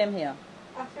 After you came here.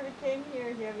 After we came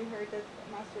here, we heard that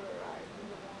Master arrived in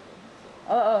the morning.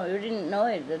 So. Oh, you didn't know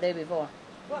it the day before.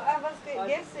 Well, I was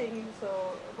guessing,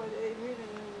 so, but it really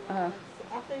didn't Uh-huh.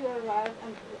 after you arrived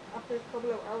and after a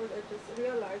couple of hours, I just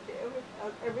realized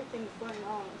that everything's going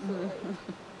on. So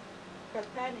I got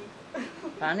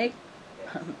panicked. Panic?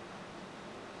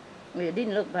 You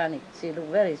didn't look panicked. She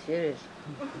looked very serious.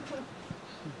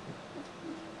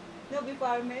 No, before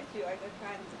I met you, I got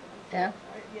panicked. Yeah?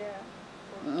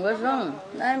 Yeah. What's wrong?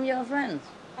 I'm your friend.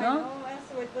 I No? know,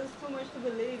 Master, it was too much to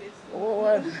believe. It's Oh,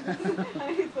 what?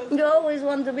 it was You always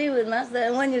want to be with Master,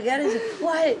 and when you get it, you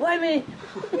say, why me?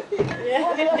 What's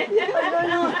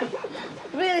going on?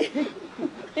 Really?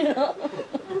 You know?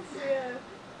 yeah.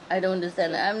 I don't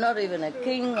understand. I'm not even a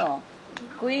king or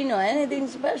queen or anything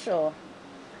special.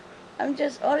 I'm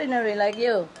just ordinary like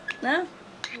you. No?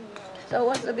 So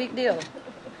what's the big deal?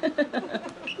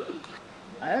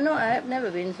 I don't know. I have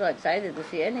never been so excited to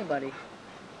see anybody.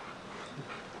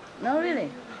 No, really.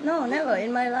 No, never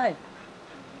in my life.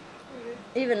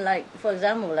 Even like, for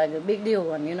example, like a big deal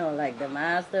one, you know, like the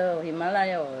Master or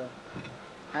Himalaya or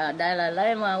Dalai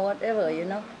Lama, whatever, you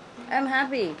know. I'm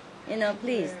happy, you know,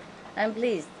 pleased. I'm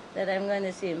pleased that I'm going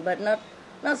to see him, but not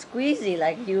squeezy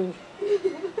like you.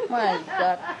 My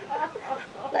God.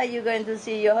 Like you're going to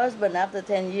see your husband after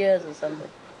 10 years or something.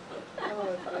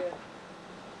 Oh dear.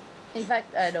 In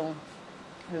fact, I don't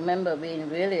remember being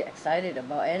really excited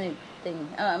about anything.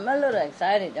 I'm a little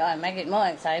excited. Oh, I make it more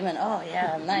excitement. Oh,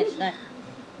 yeah, nice.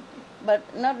 But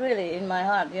not really in my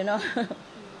heart, you know.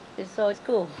 It's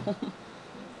cool.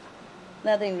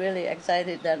 Nothing really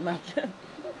excited that much.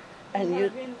 And you you,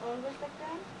 have been always like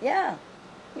that? yeah,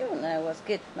 even when I was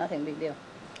kid, nothing big deal.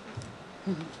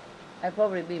 I'd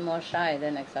probably be more shy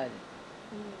than excited.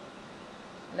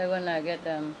 Like when I get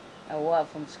award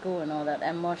from school and all that,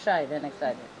 I'm more shy than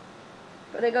excited.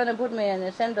 But they're going to put me in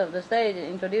the center of the stage and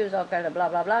introduce all kind of blah,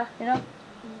 blah, blah, you know?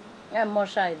 I'm more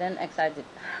shy than excited.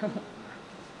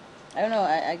 I don't know,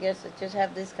 I guess I just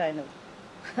have this kind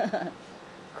of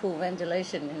cool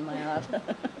ventilation in my heart.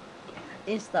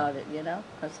 Installed it, you know?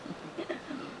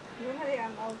 Usually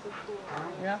I'm also cool.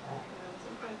 Yeah.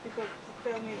 Sometimes people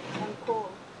tell me I'm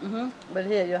cold. But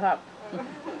here you're hot. I'm a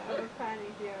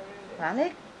panic here, really.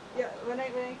 Panic? Yeah, when I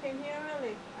came here,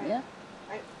 really, Yeah.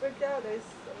 I freaked out.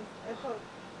 I thought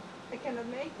I cannot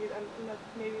make it. I'm not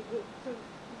maybe too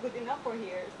good enough for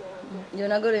here. So You're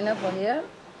not good enough for here?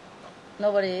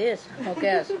 Nobody is. Who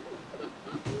cares?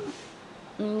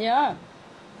 Yeah.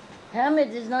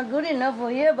 Hamid is not good enough for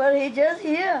here, but he just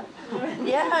here.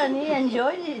 Yeah, and he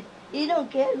enjoyed it. He don't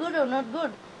care good or not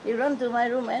good. He run to my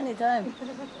room anytime.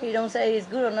 He don't say he's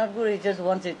good or not good, he just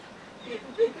wants it.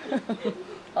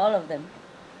 All of them.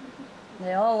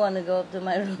 They all want to go up to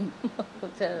my room.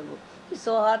 Terrible. It's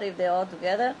so hot if they're all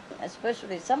together,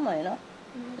 especially summer, you know.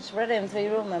 Spread them 3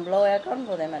 rooms and blow aircon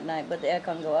for them at night, but the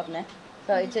aircon go up now.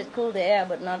 So it just cool the air,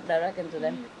 but not direct into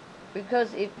them.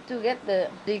 Because if to get the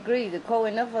degree, the cold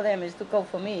enough for them is too cold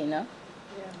for me, you know.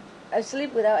 Yeah. I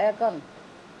sleep without aircon.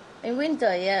 In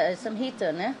winter, yeah, some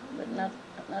heater, né? But not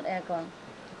aircon.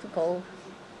 Too cold.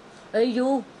 Hey,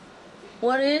 you.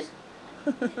 What is?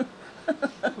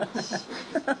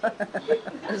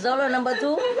 Zolo number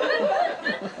 2?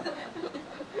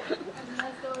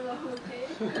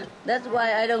 That's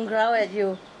why I don't growl at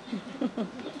you.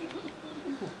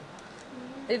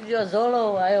 If you're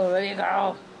Zolo, I already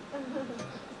growl.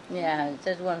 Yeah,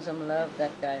 just want some love,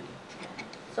 that guy.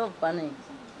 So funny.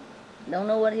 Don't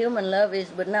know what human love is,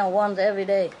 but now wants every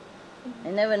day. I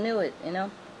never knew it, you know.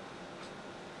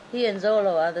 He and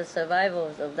Zolo are the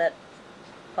survivors of that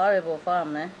horrible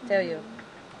farm, eh? Tell you.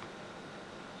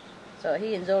 So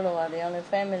he and Zolo are the only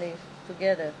families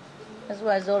together. That's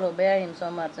why Zolo bear him so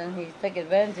much, and he take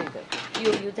advantage of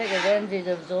you take advantage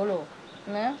of Zolo,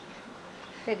 no?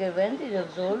 Take advantage of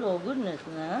Zolo, goodness,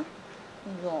 no?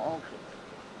 You go, okay.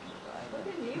 But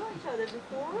they knew each other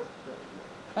before.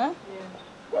 Huh?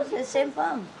 Yeah. It's the same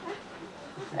farm.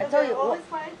 I But told they're you. always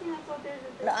fighting. I thought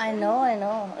they're No, I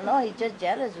know. No, he's just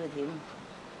jealous with him.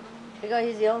 Because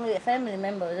he's the only family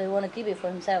member, so he want to keep it for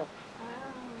himself.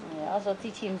 I also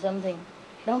teach him something.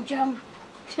 Don't jump.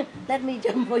 Let me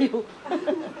jump for you.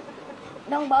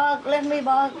 Don't bark. Let me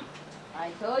bark. I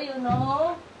told you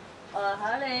no.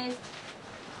 Honey.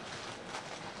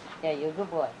 Yeah, you're a good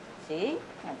boy. See?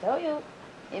 I told you.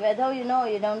 If I told you no,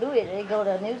 you don't do it. They go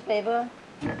to the newspaper.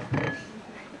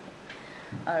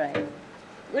 All right.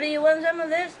 Woody, you want some of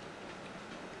this?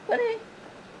 Woody?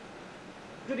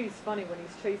 Goody's funny when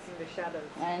he's chasing the shadows.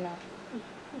 I know.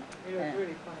 He was Yeah.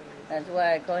 really funny. That's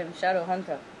why I call him Shadow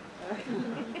Hunter.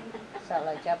 Sound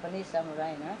like Japanese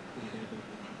samurai,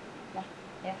 no?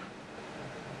 Yeah.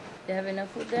 You have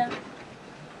enough food there?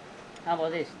 How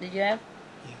about this? Did you have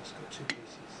Yeah, it's got 2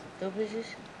 pieces. 2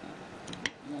 pieces?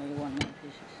 No, you want more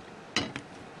pieces.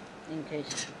 In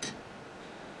case.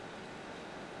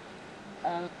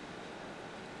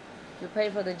 You pay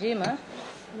for the gym, huh?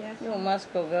 Yes. You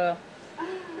must go, girl.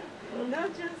 Not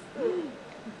just to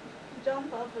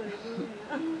jump up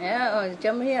and Yeah, oh,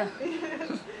 jump here.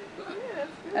 yes.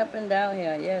 Up and down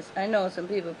here, yes. I know some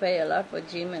people pay a lot for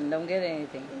gym and don't get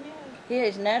anything. Yes. Here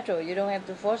it's natural. You don't have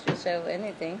to force yourself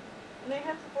anything. And I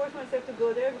have to force myself to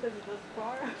go there because it was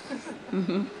far.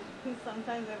 Mm-hmm.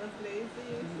 Sometimes I was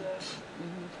lazy,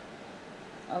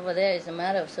 so... Over there is a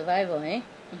matter of survival, eh?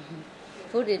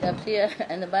 Food is up here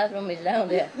and the bathroom is down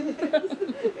there. We have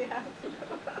to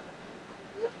go.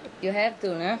 You have to,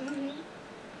 huh?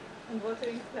 And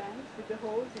watering plants with the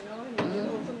hose, you know, and you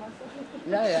get also muscles.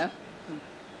 Yeah, yeah.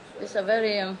 It's a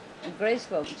very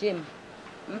graceful gym.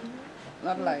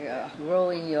 Not like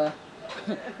growing your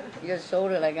your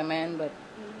shoulder like a man, but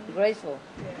graceful.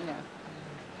 Yeah.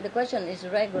 The question is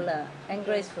regular and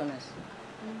gracefulness.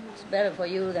 It's better for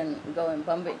you than go and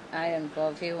pump it iron for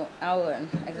a few hours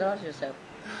and exhaust yourself.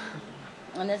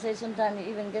 And they say sometimes you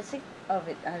even get sick of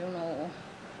it. I don't know,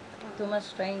 too much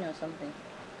strain or something.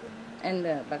 And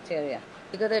bacteria.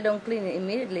 Because they don't clean it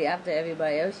immediately after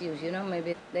everybody else uses, you know,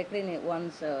 maybe they clean it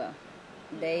once a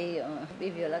day or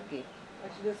if you're lucky.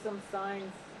 Actually, there's some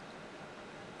signs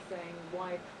saying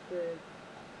wipe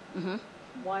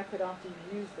it after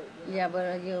you've used it. You know? Yeah,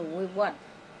 but you with what?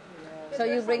 Yeah. So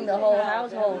you There's bring the something whole like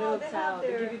household? No, Little they have towel. They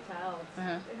their- give you towels.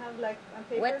 Uh-huh. They have like a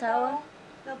paper Wet towel?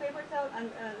 No, paper towel and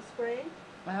spray,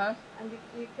 Uh-huh. and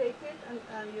you take it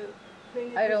and you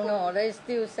clean it. I don't before- know. They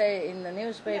still say in the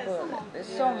newspaper, some of there's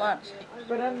them. so Yeah. much. Yeah,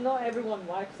 But not everyone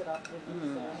wipes it after they've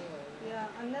used it Mm. anyway. Yeah,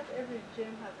 and not every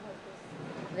gym has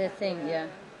this. The thing, yeah.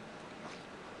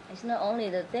 It's not only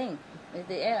the thing, it's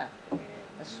the air.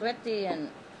 The sweaty and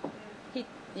heat,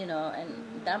 you know,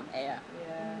 and damp air.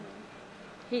 Yeah.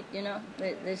 Heat, you know,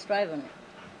 they strive on it.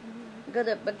 Because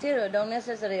the bacteria don't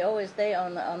necessarily always stay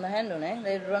on the handle, eh?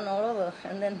 They run all over,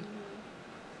 and then,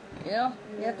 you know,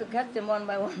 you have to catch them one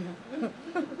by one.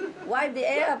 Wipe the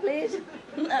air, please,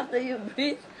 after you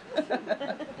breathe.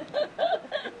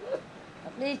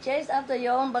 Please chase after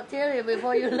your own bacteria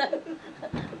before you left.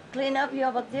 Clean up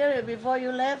your bacteria before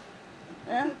you left.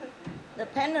 Huh? The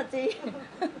penalty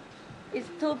is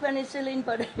 2 penicillin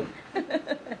per day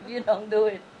if you don't do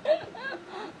it.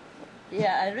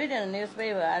 Yeah, I read in the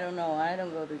newspaper. I don't know. I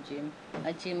don't go to gym.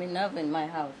 I gym enough in my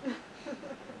house.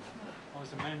 I was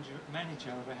the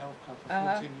manager of a health club for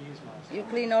Uh-huh. 14 years last You time.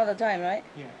 clean all the time, right?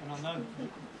 Yeah, and I know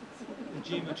the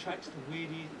gym attracts the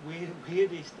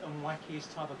weirdest and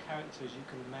wackiest type of characters you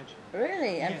can imagine.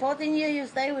 Really? And Yeah. 14 years you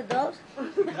stay with those?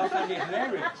 Because I found it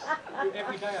hilarious.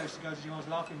 Every day I used to go to the gym, I was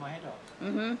laughing my head off.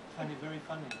 Mm-hmm. I found it very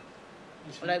funny.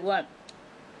 It's Like what?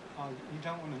 Oh, you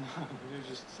don't want to know. They're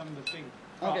just some of the things.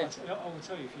 Okay. I will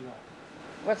tell you if you like.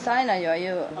 What sign are you? Are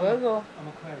you Virgo? I'm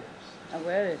Aquarius.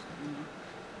 Aquarius.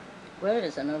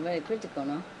 Aquarius are not very critical,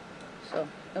 no? So,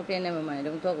 okay, never mind.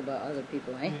 Don't talk about other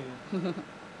people, eh? Yeah.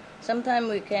 Sometime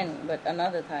we can, but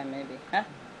another time maybe. Huh?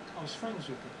 I was friends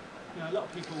with them. You know, a lot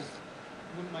of people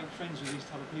wouldn't make friends with these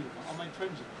type of people, but I made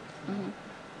friends with them. You know.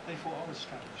 They thought I was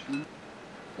strange.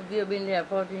 If you've been there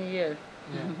 14 years,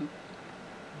 Yeah,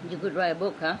 you could write a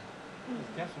book, huh?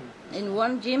 definitely. In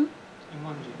one gym? In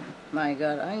one gym. My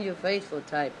God, aren't you faithful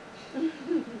type?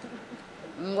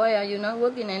 Why are you not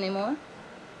working anymore?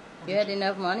 You had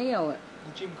enough money or what?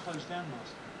 The gym closed down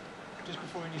last time, just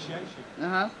before initiation.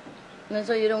 Uh-huh. And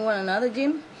so you don't want another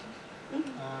gym?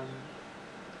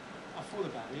 I thought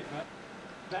about it, but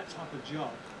that type of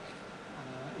job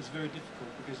is very difficult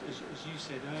because, as you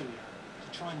said earlier,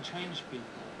 to try and change people,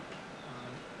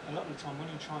 a lot of the time when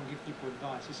you try and give people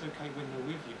advice, it's okay when they're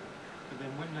with you, but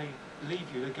then when they leave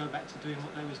you, they go back to doing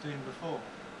what they was doing before.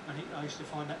 And I used to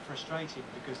find that frustrating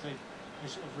because they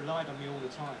sort of relied on me all the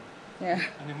time. Yeah.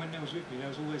 And then when they was with me, they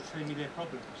was always telling me their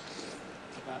problems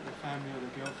about their family or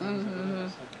their girlfriends or whatever.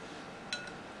 So,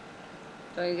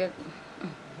 So you get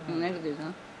negatives,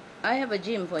 huh? I have a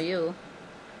gym for you.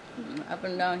 Up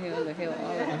and down here on the hill.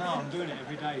 All I over. know, I'm doing it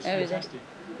every day. It's Every day. fantastic.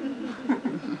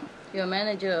 You're a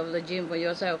manager of the gym for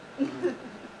yourself.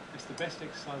 It's the best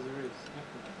exercise there is,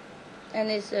 definitely. And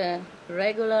it's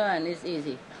regular and it's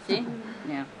easy. See?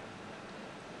 Yeah.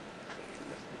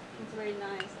 It's very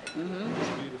nice. Mm-hmm. It's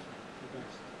beautiful, the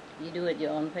best. You do it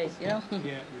your own pace, you know?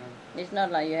 Yeah, It's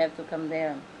not like you have to come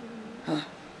there and,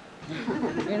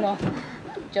 you know,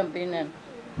 jump in and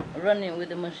running with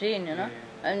the machine, you know? Yeah.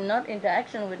 And not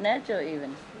interaction with nature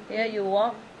even. Here you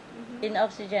walk in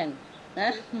oxygen.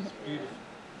 Huh? It's beautiful.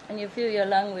 And you fill your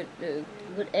lung with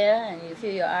good air and you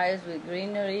fill your eyes with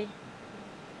greenery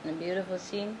and a beautiful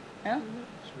scene. Huh?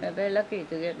 We're very lucky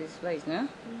to get this place, no?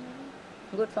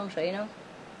 Good feng shui, no?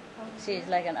 See, it's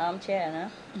like an armchair, no?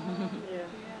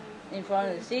 Yeah. In front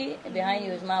of the sea, behind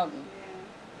you is mountain.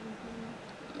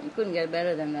 Yeah. You couldn't get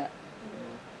better than that.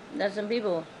 There's some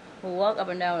people who walk up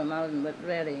and down the mountain, but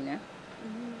rarely, you know.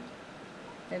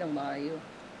 They don't bother you.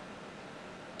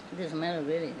 It doesn't matter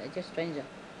really. They're just stranger,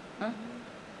 huh?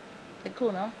 They're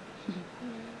cool, no?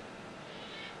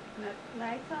 At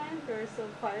nighttime, there's a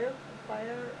fireflies.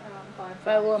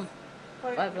 Fireworm.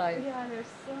 Fireflies. Yeah, they're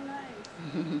so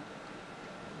nice.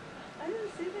 I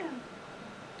didn't see them.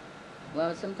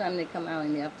 Well, sometimes they come out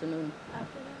in the afternoon.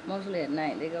 After that, Mostly at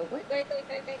night. They go, wait. They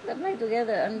play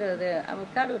together under the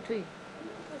avocado tree.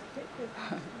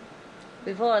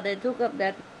 Before they took up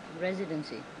that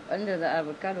residency under the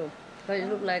avocado. So it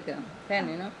looked like a pen,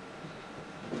 you know.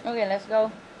 Okay, let's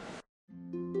go.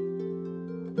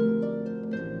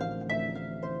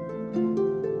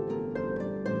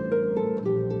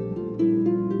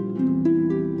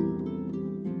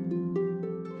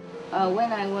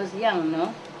 When I was young,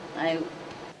 no,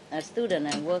 a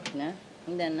student, I worked, no,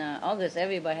 and then August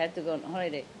everybody had to go on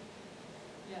holiday.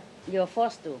 Yeah. You're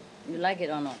forced to. You like it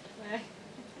or not.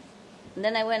 And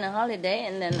then I went on holiday,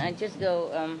 and then I just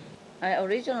go.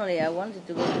 Originally I wanted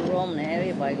to go to Rome, and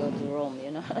everybody go to Rome,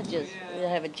 you know, just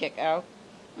have a check out.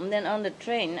 And then on the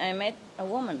train I met a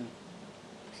woman.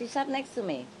 She sat next to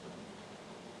me,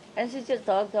 and she just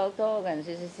talk, and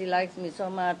she said she likes me so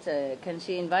much. Can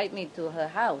she invite me to her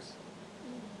house?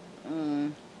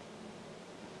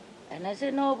 And I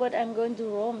said, no, but I'm going to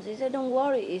Rome. She said, don't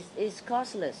worry, it's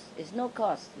costless. It's no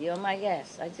cost. You're my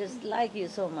guest. I just like you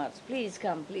so much. Please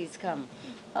come, please come.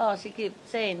 Oh, she keeps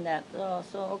saying that. Oh,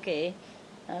 so okay,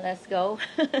 let's go.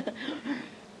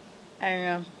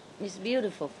 And it's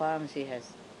beautiful farm she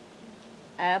has.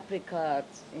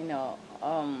 Apricots, you know,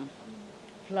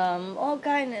 plum, all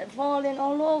kind of falling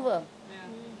all over.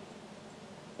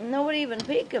 Nobody even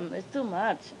pick them. It's too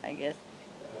much, I guess.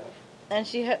 And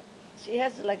she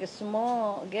has like a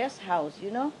small guest house,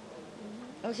 you know.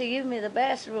 And she gave me the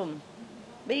best room,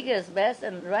 biggest, best,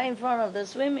 and right in front of the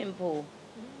swimming pool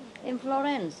in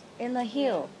Florence, in the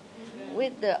hill,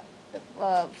 with the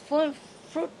full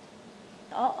fruit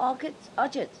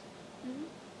orchids.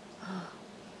 Oh,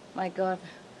 my God,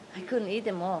 I couldn't eat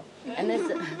them all. And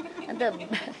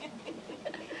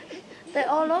they're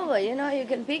all over, you know. You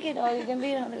can pick it or you can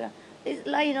beat it on the ground. It's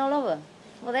lying all over.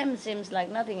 For them, it seems like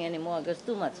nothing anymore because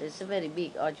too much. It's a very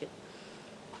big orchard.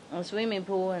 A swimming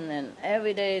pool, and then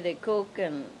every day they cook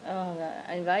and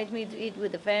invite me to eat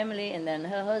with the family. And then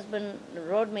her husband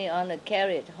rode me on a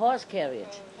carriage, horse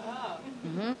carriage.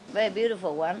 Very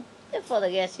beautiful one. Just for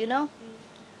the guests, you know.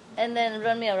 And then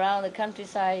run me around the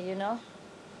countryside, you know.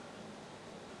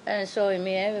 And showing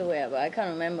me everywhere, but I can't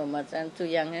remember much. I'm too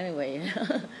young anyway, you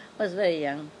know. I was very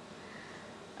young.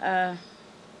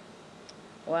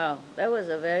 Wow, that was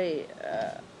a very,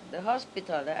 the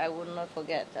hospital that I would not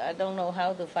forget. I don't know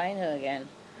how to find her again.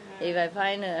 If I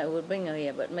find her, I would bring her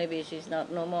here, but maybe she's no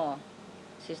more.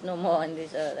 She's no more on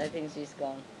this earth. I think she's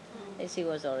gone. She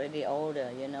was already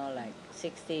older, you know, like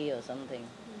 60 or something.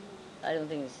 I don't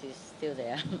think she's still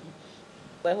there.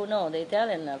 But who knows, the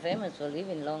Italians are famous for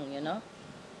living long, you know.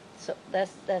 So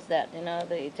that's that, you know,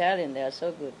 the Italians, they are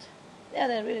so good. Yeah,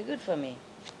 they're really good for me.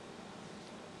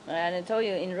 And I told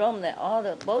you in Rome that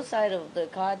both sides of the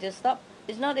car just stop.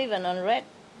 It's not even on red.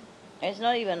 It's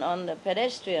not even on the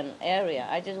pedestrian area.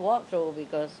 I just walked through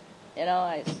because, you know,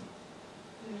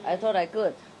 I thought I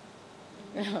could.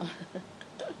 You know,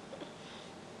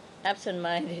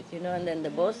 absent-minded, you know, and then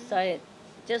the both sides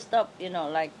just stop, you know,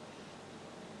 like,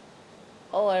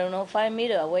 I don't know, 5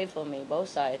 meters away from me, both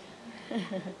sides.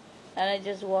 And I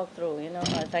just walked through, you know.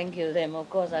 I thank you them. Of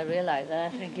course, I realized. I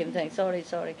thank him. Sorry.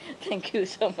 Thank you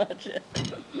so much.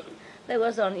 They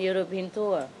was on European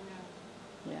tour.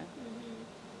 Yeah.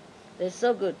 They're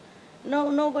so good.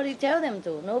 Nobody tell them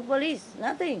to. No police.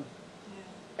 Nothing.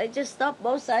 They just stop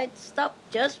both sides. Stop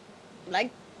just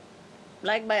like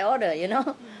by order, you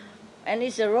know. And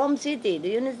it's a Rome city. Do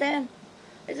you understand?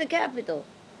 It's a capital.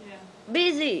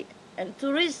 Busy. And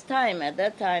tourist time at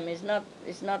that time is not.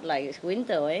 It's not like it's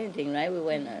winter or anything, right? We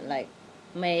went like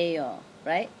May or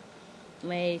right,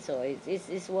 May, so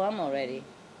it's warm already.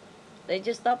 They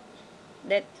just stop.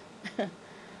 That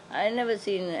I never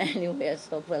seen anywhere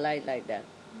so polite like that.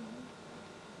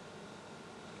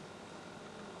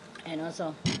 And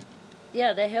also,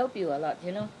 yeah, they help you a lot,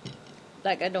 you know.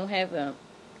 Like I don't have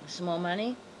small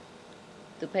money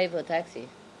to pay for taxi.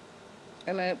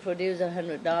 I might produce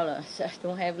 $100. I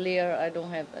don't have lira. I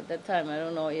don't have, at that time, I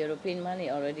don't know, European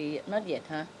money already. Not yet,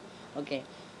 huh? Okay.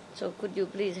 So could you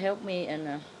please help me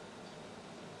and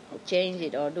change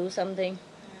it or do something?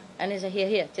 And he said,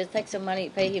 here, just take some money,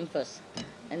 pay him first.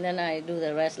 And then I do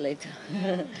the rest later.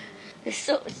 He's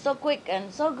so quick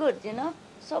and so good, you know,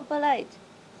 so polite.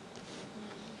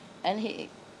 And he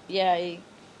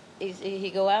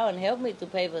go out and help me to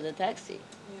pay for the taxi.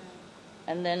 Yeah.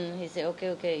 And then he said,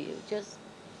 okay, you just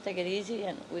take it easy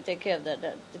and we take care of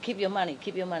that. Keep your money.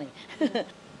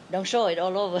 Don't show it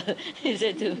all over, he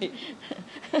said to me.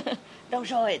 Don't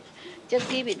show it. Just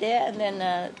keep it there and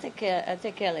then take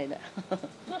care later.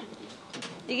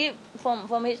 He give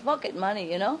from his pocket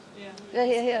money, you know. Yeah.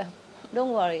 Here.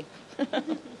 Don't worry.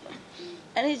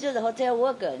 And he's just a hotel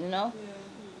worker, you know.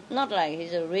 Yeah. Not like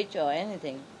he's a rich or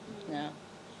anything. No.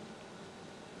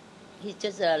 He's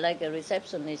just like a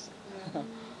receptionist. Yeah.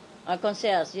 A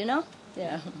concierge, you know.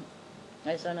 Yeah.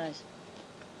 That's so nice.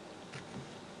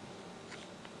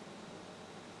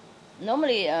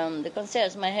 Normally, the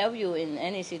concierge might help you in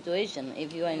any situation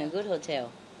if you are in a good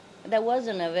hotel. That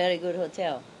wasn't a very good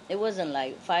hotel. It wasn't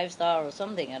like 5-star or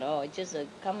something at all. It's just a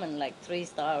common like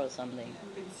 3-star or something.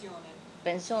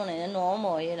 Pensione,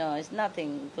 normal, you know. It's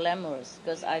nothing glamorous.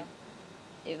 Because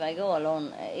if I go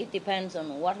alone, it depends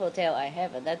on what hotel I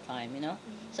have at that time, you know.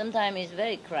 Sometimes it's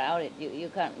very crowded.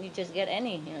 You just get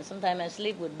any, you know. Sometimes I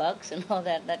sleep with bugs and all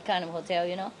that kind of hotel,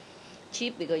 you know.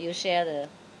 Cheap because you share the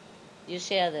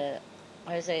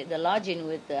the lodging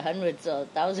with hundreds or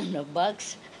thousands of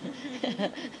bucks.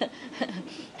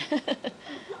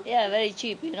 Yeah, very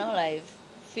cheap, you know, like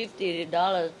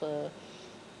 $50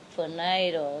 per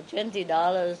night or $20,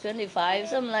 $25,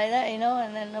 something like that, you know.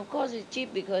 And then of course it's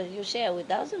cheap because you share with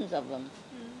thousands of them.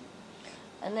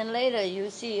 And then later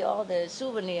you see all the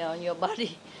souvenir on your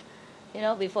body. You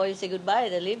know, before you say goodbye,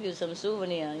 they leave you some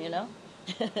souvenir, you know.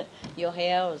 Your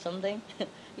hair or something.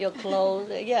 Your clothes.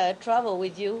 Yeah, travel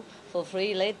with you for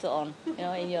free later on, you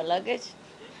know, in your luggage.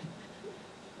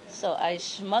 So I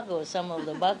smuggled some of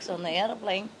the bugs on the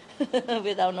airplane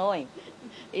without knowing.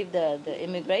 If the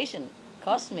immigration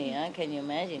cost me, can you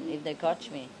imagine if they catch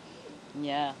me?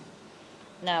 Yeah.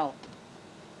 Now,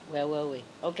 where were we?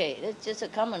 Okay, it's just a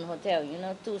common hotel, you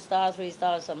know, 2-star,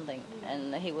 3-star something.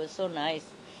 And he was so nice.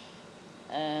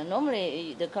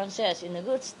 Normally, the concierge in a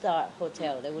good star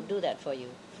hotel, they would do that for you.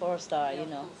 4-star, you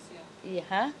know.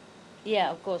 Course,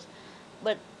 Yeah, of course.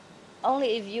 But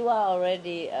only if you are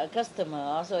already a customer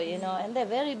also, you know. And they're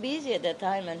very busy at that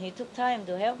time, and he took time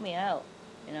to help me out,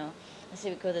 you know. I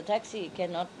said, because the taxi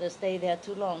cannot stay there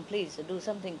too long, please, do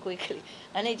something quickly.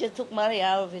 And he just took money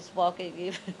out of his pocket.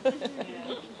 Yeah. No,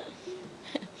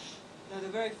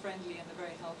 they're very friendly and they're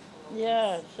very helpful.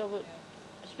 Yeah, so Yeah.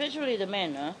 especially the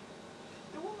men, huh?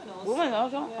 The woman also. Women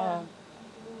also? Yeah. Oh.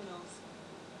 The woman also.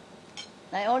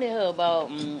 I only heard about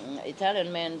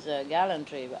Italian men's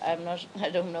gallantry, but I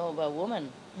don't know about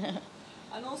women.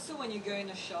 And also when you go in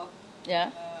a shop,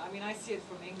 Yeah? I mean, I see it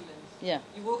from England. Yeah.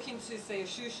 You walk into, say, a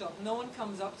shoe shop, no one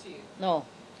comes up to you. No.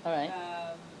 All right.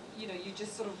 You know, you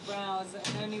just sort of browse,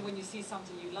 and only when you see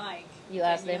something you like, You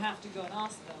ask them? You have to go and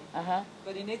ask them. Uh-huh.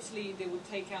 But in Italy, they would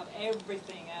take out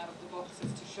everything out of the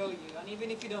boxes to show you, and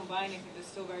even if you don't buy anything, they're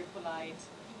still very polite,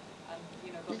 and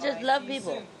you know, They bye-bye, just love see you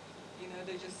people. soon. You know,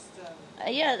 they just.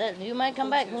 Yeah, you might come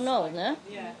back, who knows, like, huh?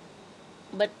 Yeah.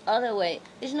 But other way,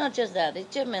 it's not just that,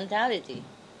 it's just mentality.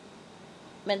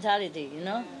 Mentality, you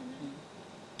know? Yeah.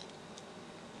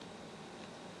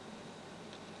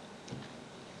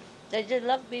 They just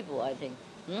love people, I think.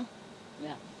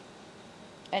 Yeah.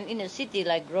 And in a city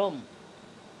like Rome,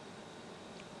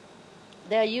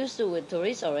 they're used to with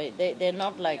tourists already. They're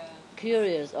not like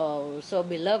curious or so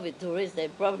beloved tourists.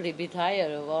 They'd probably be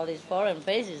tired of all these foreign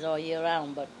faces all year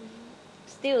round, but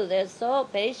still they're so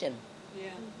patient. Yeah.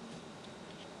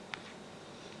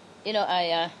 You know,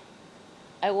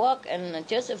 I walk and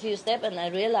just a few steps and I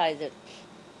realize that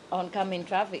oncoming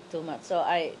traffic too much. So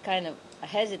I kind of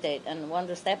hesitate and want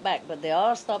to step back, but they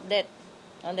all stop dead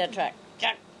on their track.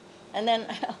 And then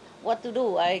what to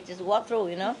do? I just walk through,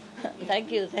 you know.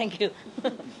 Thank you. Thank you.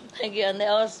 And they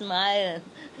all smile.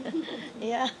 And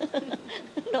yeah,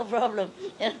 no problem.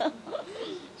 You know,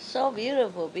 so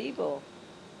beautiful people.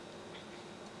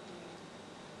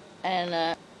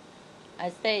 And I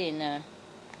stay in.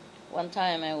 One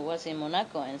time I was in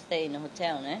Monaco and stayed in a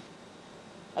hotel.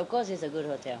 Of course, it's a good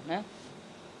hotel.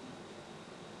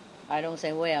 I don't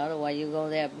say where, otherwise you go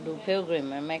there, do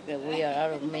pilgrim and make the weird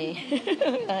out of me.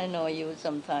 I know you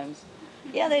sometimes.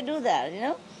 Yeah, they do that, you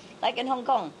know. Like in Hong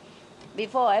Kong.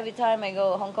 Before, every time I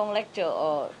go Hong Kong lecture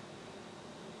or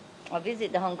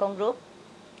visit the Hong Kong group,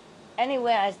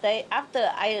 anywhere I stay, after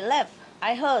I left,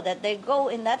 I heard that they go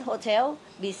in that hotel,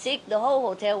 be sick, the whole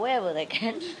hotel, wherever they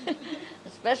can.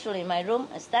 Especially in my room,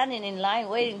 standing in line,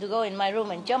 waiting to go in my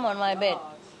room and jump on my bed.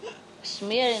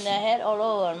 Smearing their head all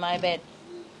over on my bed.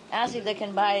 Ask if they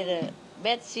can buy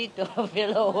bed sheet or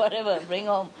pillow, whatever, bring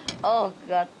home. Oh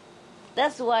God.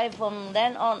 That's why from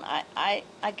then on I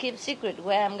keep secret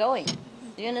where I'm going.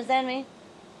 Do you understand me?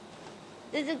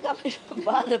 This is coming to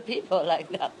bother people like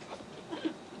that.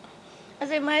 I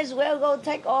say, might as well go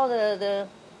take all the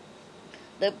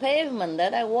pavement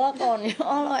that I walk on,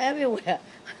 all everywhere.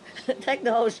 Take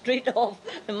the whole street off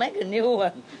and make a new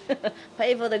one.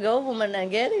 Pay for the government and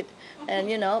get it, and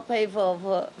pay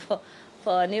for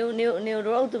a new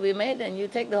road to be made, and you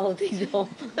take the whole thing off.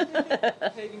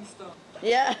 Paving stone.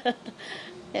 Yeah,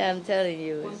 yeah, I'm telling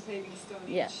you. One paving stone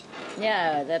Yeah, each.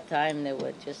 yeah. At that time they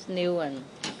were just new and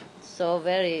so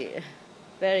very,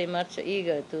 very much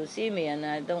eager to see me, and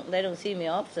they don't see me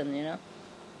often.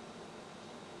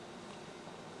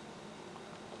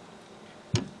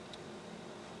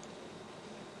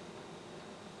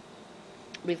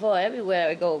 Before everywhere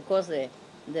I go, of course,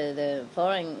 the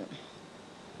foreign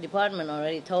department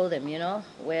already told them,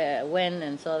 where, when,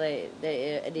 and so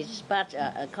they dispatch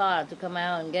a car to come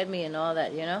out and get me and all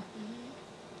that,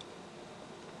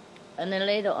 And then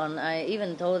later on, I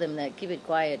even told them that keep it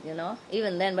quiet,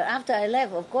 even then. But after I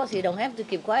left, of course, he don't have to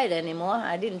keep quiet anymore.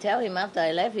 I didn't tell him after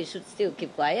I left he should still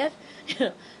keep quiet.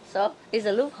 So it's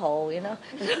a loophole,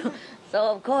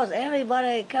 So of course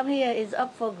everybody come here is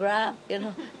up for grab,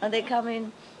 and they come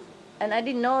in, and I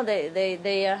didn't know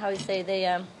they how you say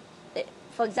they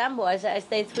for example, I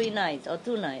stay 3 nights or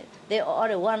 2 nights. They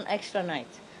order 1 extra night,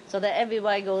 so that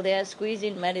everybody go there, squeeze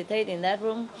in, meditate in that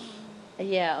room,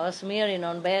 or smearing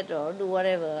on bed or do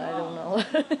whatever. I don't know,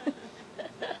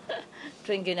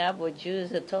 drinking apple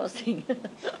juice or toasting.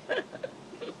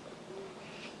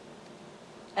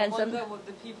 I And wonder what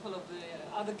the people of the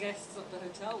other guests of the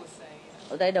hotel were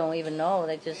saying. they don't even know.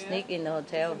 They just sneak in the So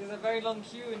hotel. there's a very long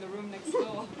queue in the room next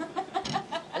door.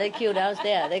 They queue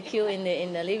downstairs. They queue in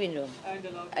the living room, And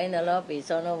the lobby. in the lobby,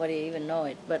 so nobody even know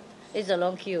it. But it's a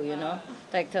long queue,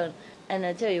 take turn. And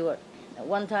I tell you what,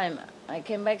 one time I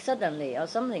came back suddenly or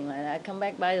something like that. I come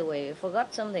back, by the way,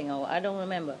 forgot something or I don't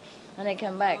remember. And I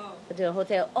come back to the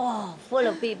hotel, full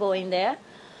of people in there.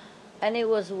 And it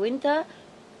was winter,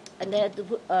 and they had to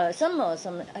put summer or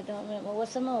something. I don't remember what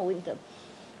summer or winter.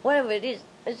 Whatever it is,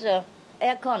 it's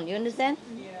aircon, you understand?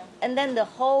 Yeah. And then the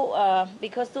whole,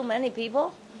 because too many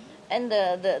people, and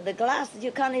the glass,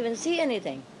 you can't even see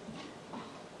anything.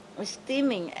 It's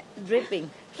steaming, dripping.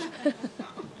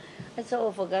 I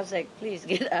said, for God's sake, please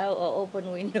get out or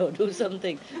open window, do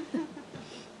something.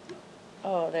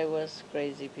 Oh, they was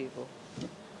crazy people.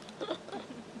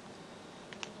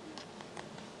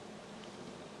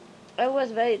 I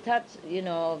was very touched,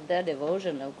 of their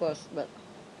devotion, of course, but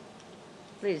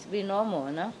please be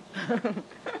normal, no?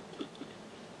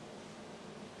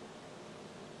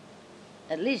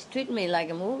 At least treat me like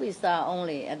a movie star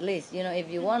only, at least. If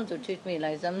you want to treat me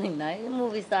like something nice, a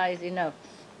movie star is enough.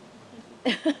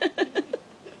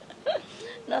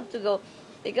 Not to go,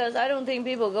 because I don't think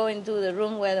people go into the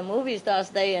room where the movie stars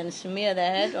stay and smear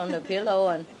their head on the pillow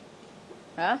and,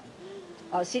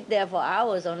 or sit there for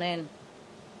hours on end,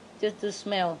 just to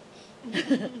smell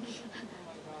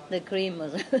the cream or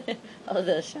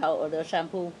the shower or the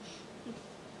shampoo.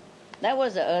 That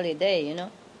was the early day,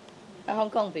 Hong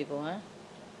Kong people,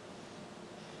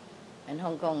 And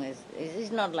Hong Kong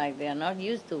is not like they are not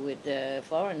used to with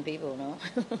foreign people, no?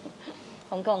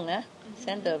 Hong Kong,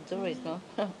 center of tourism,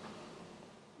 no?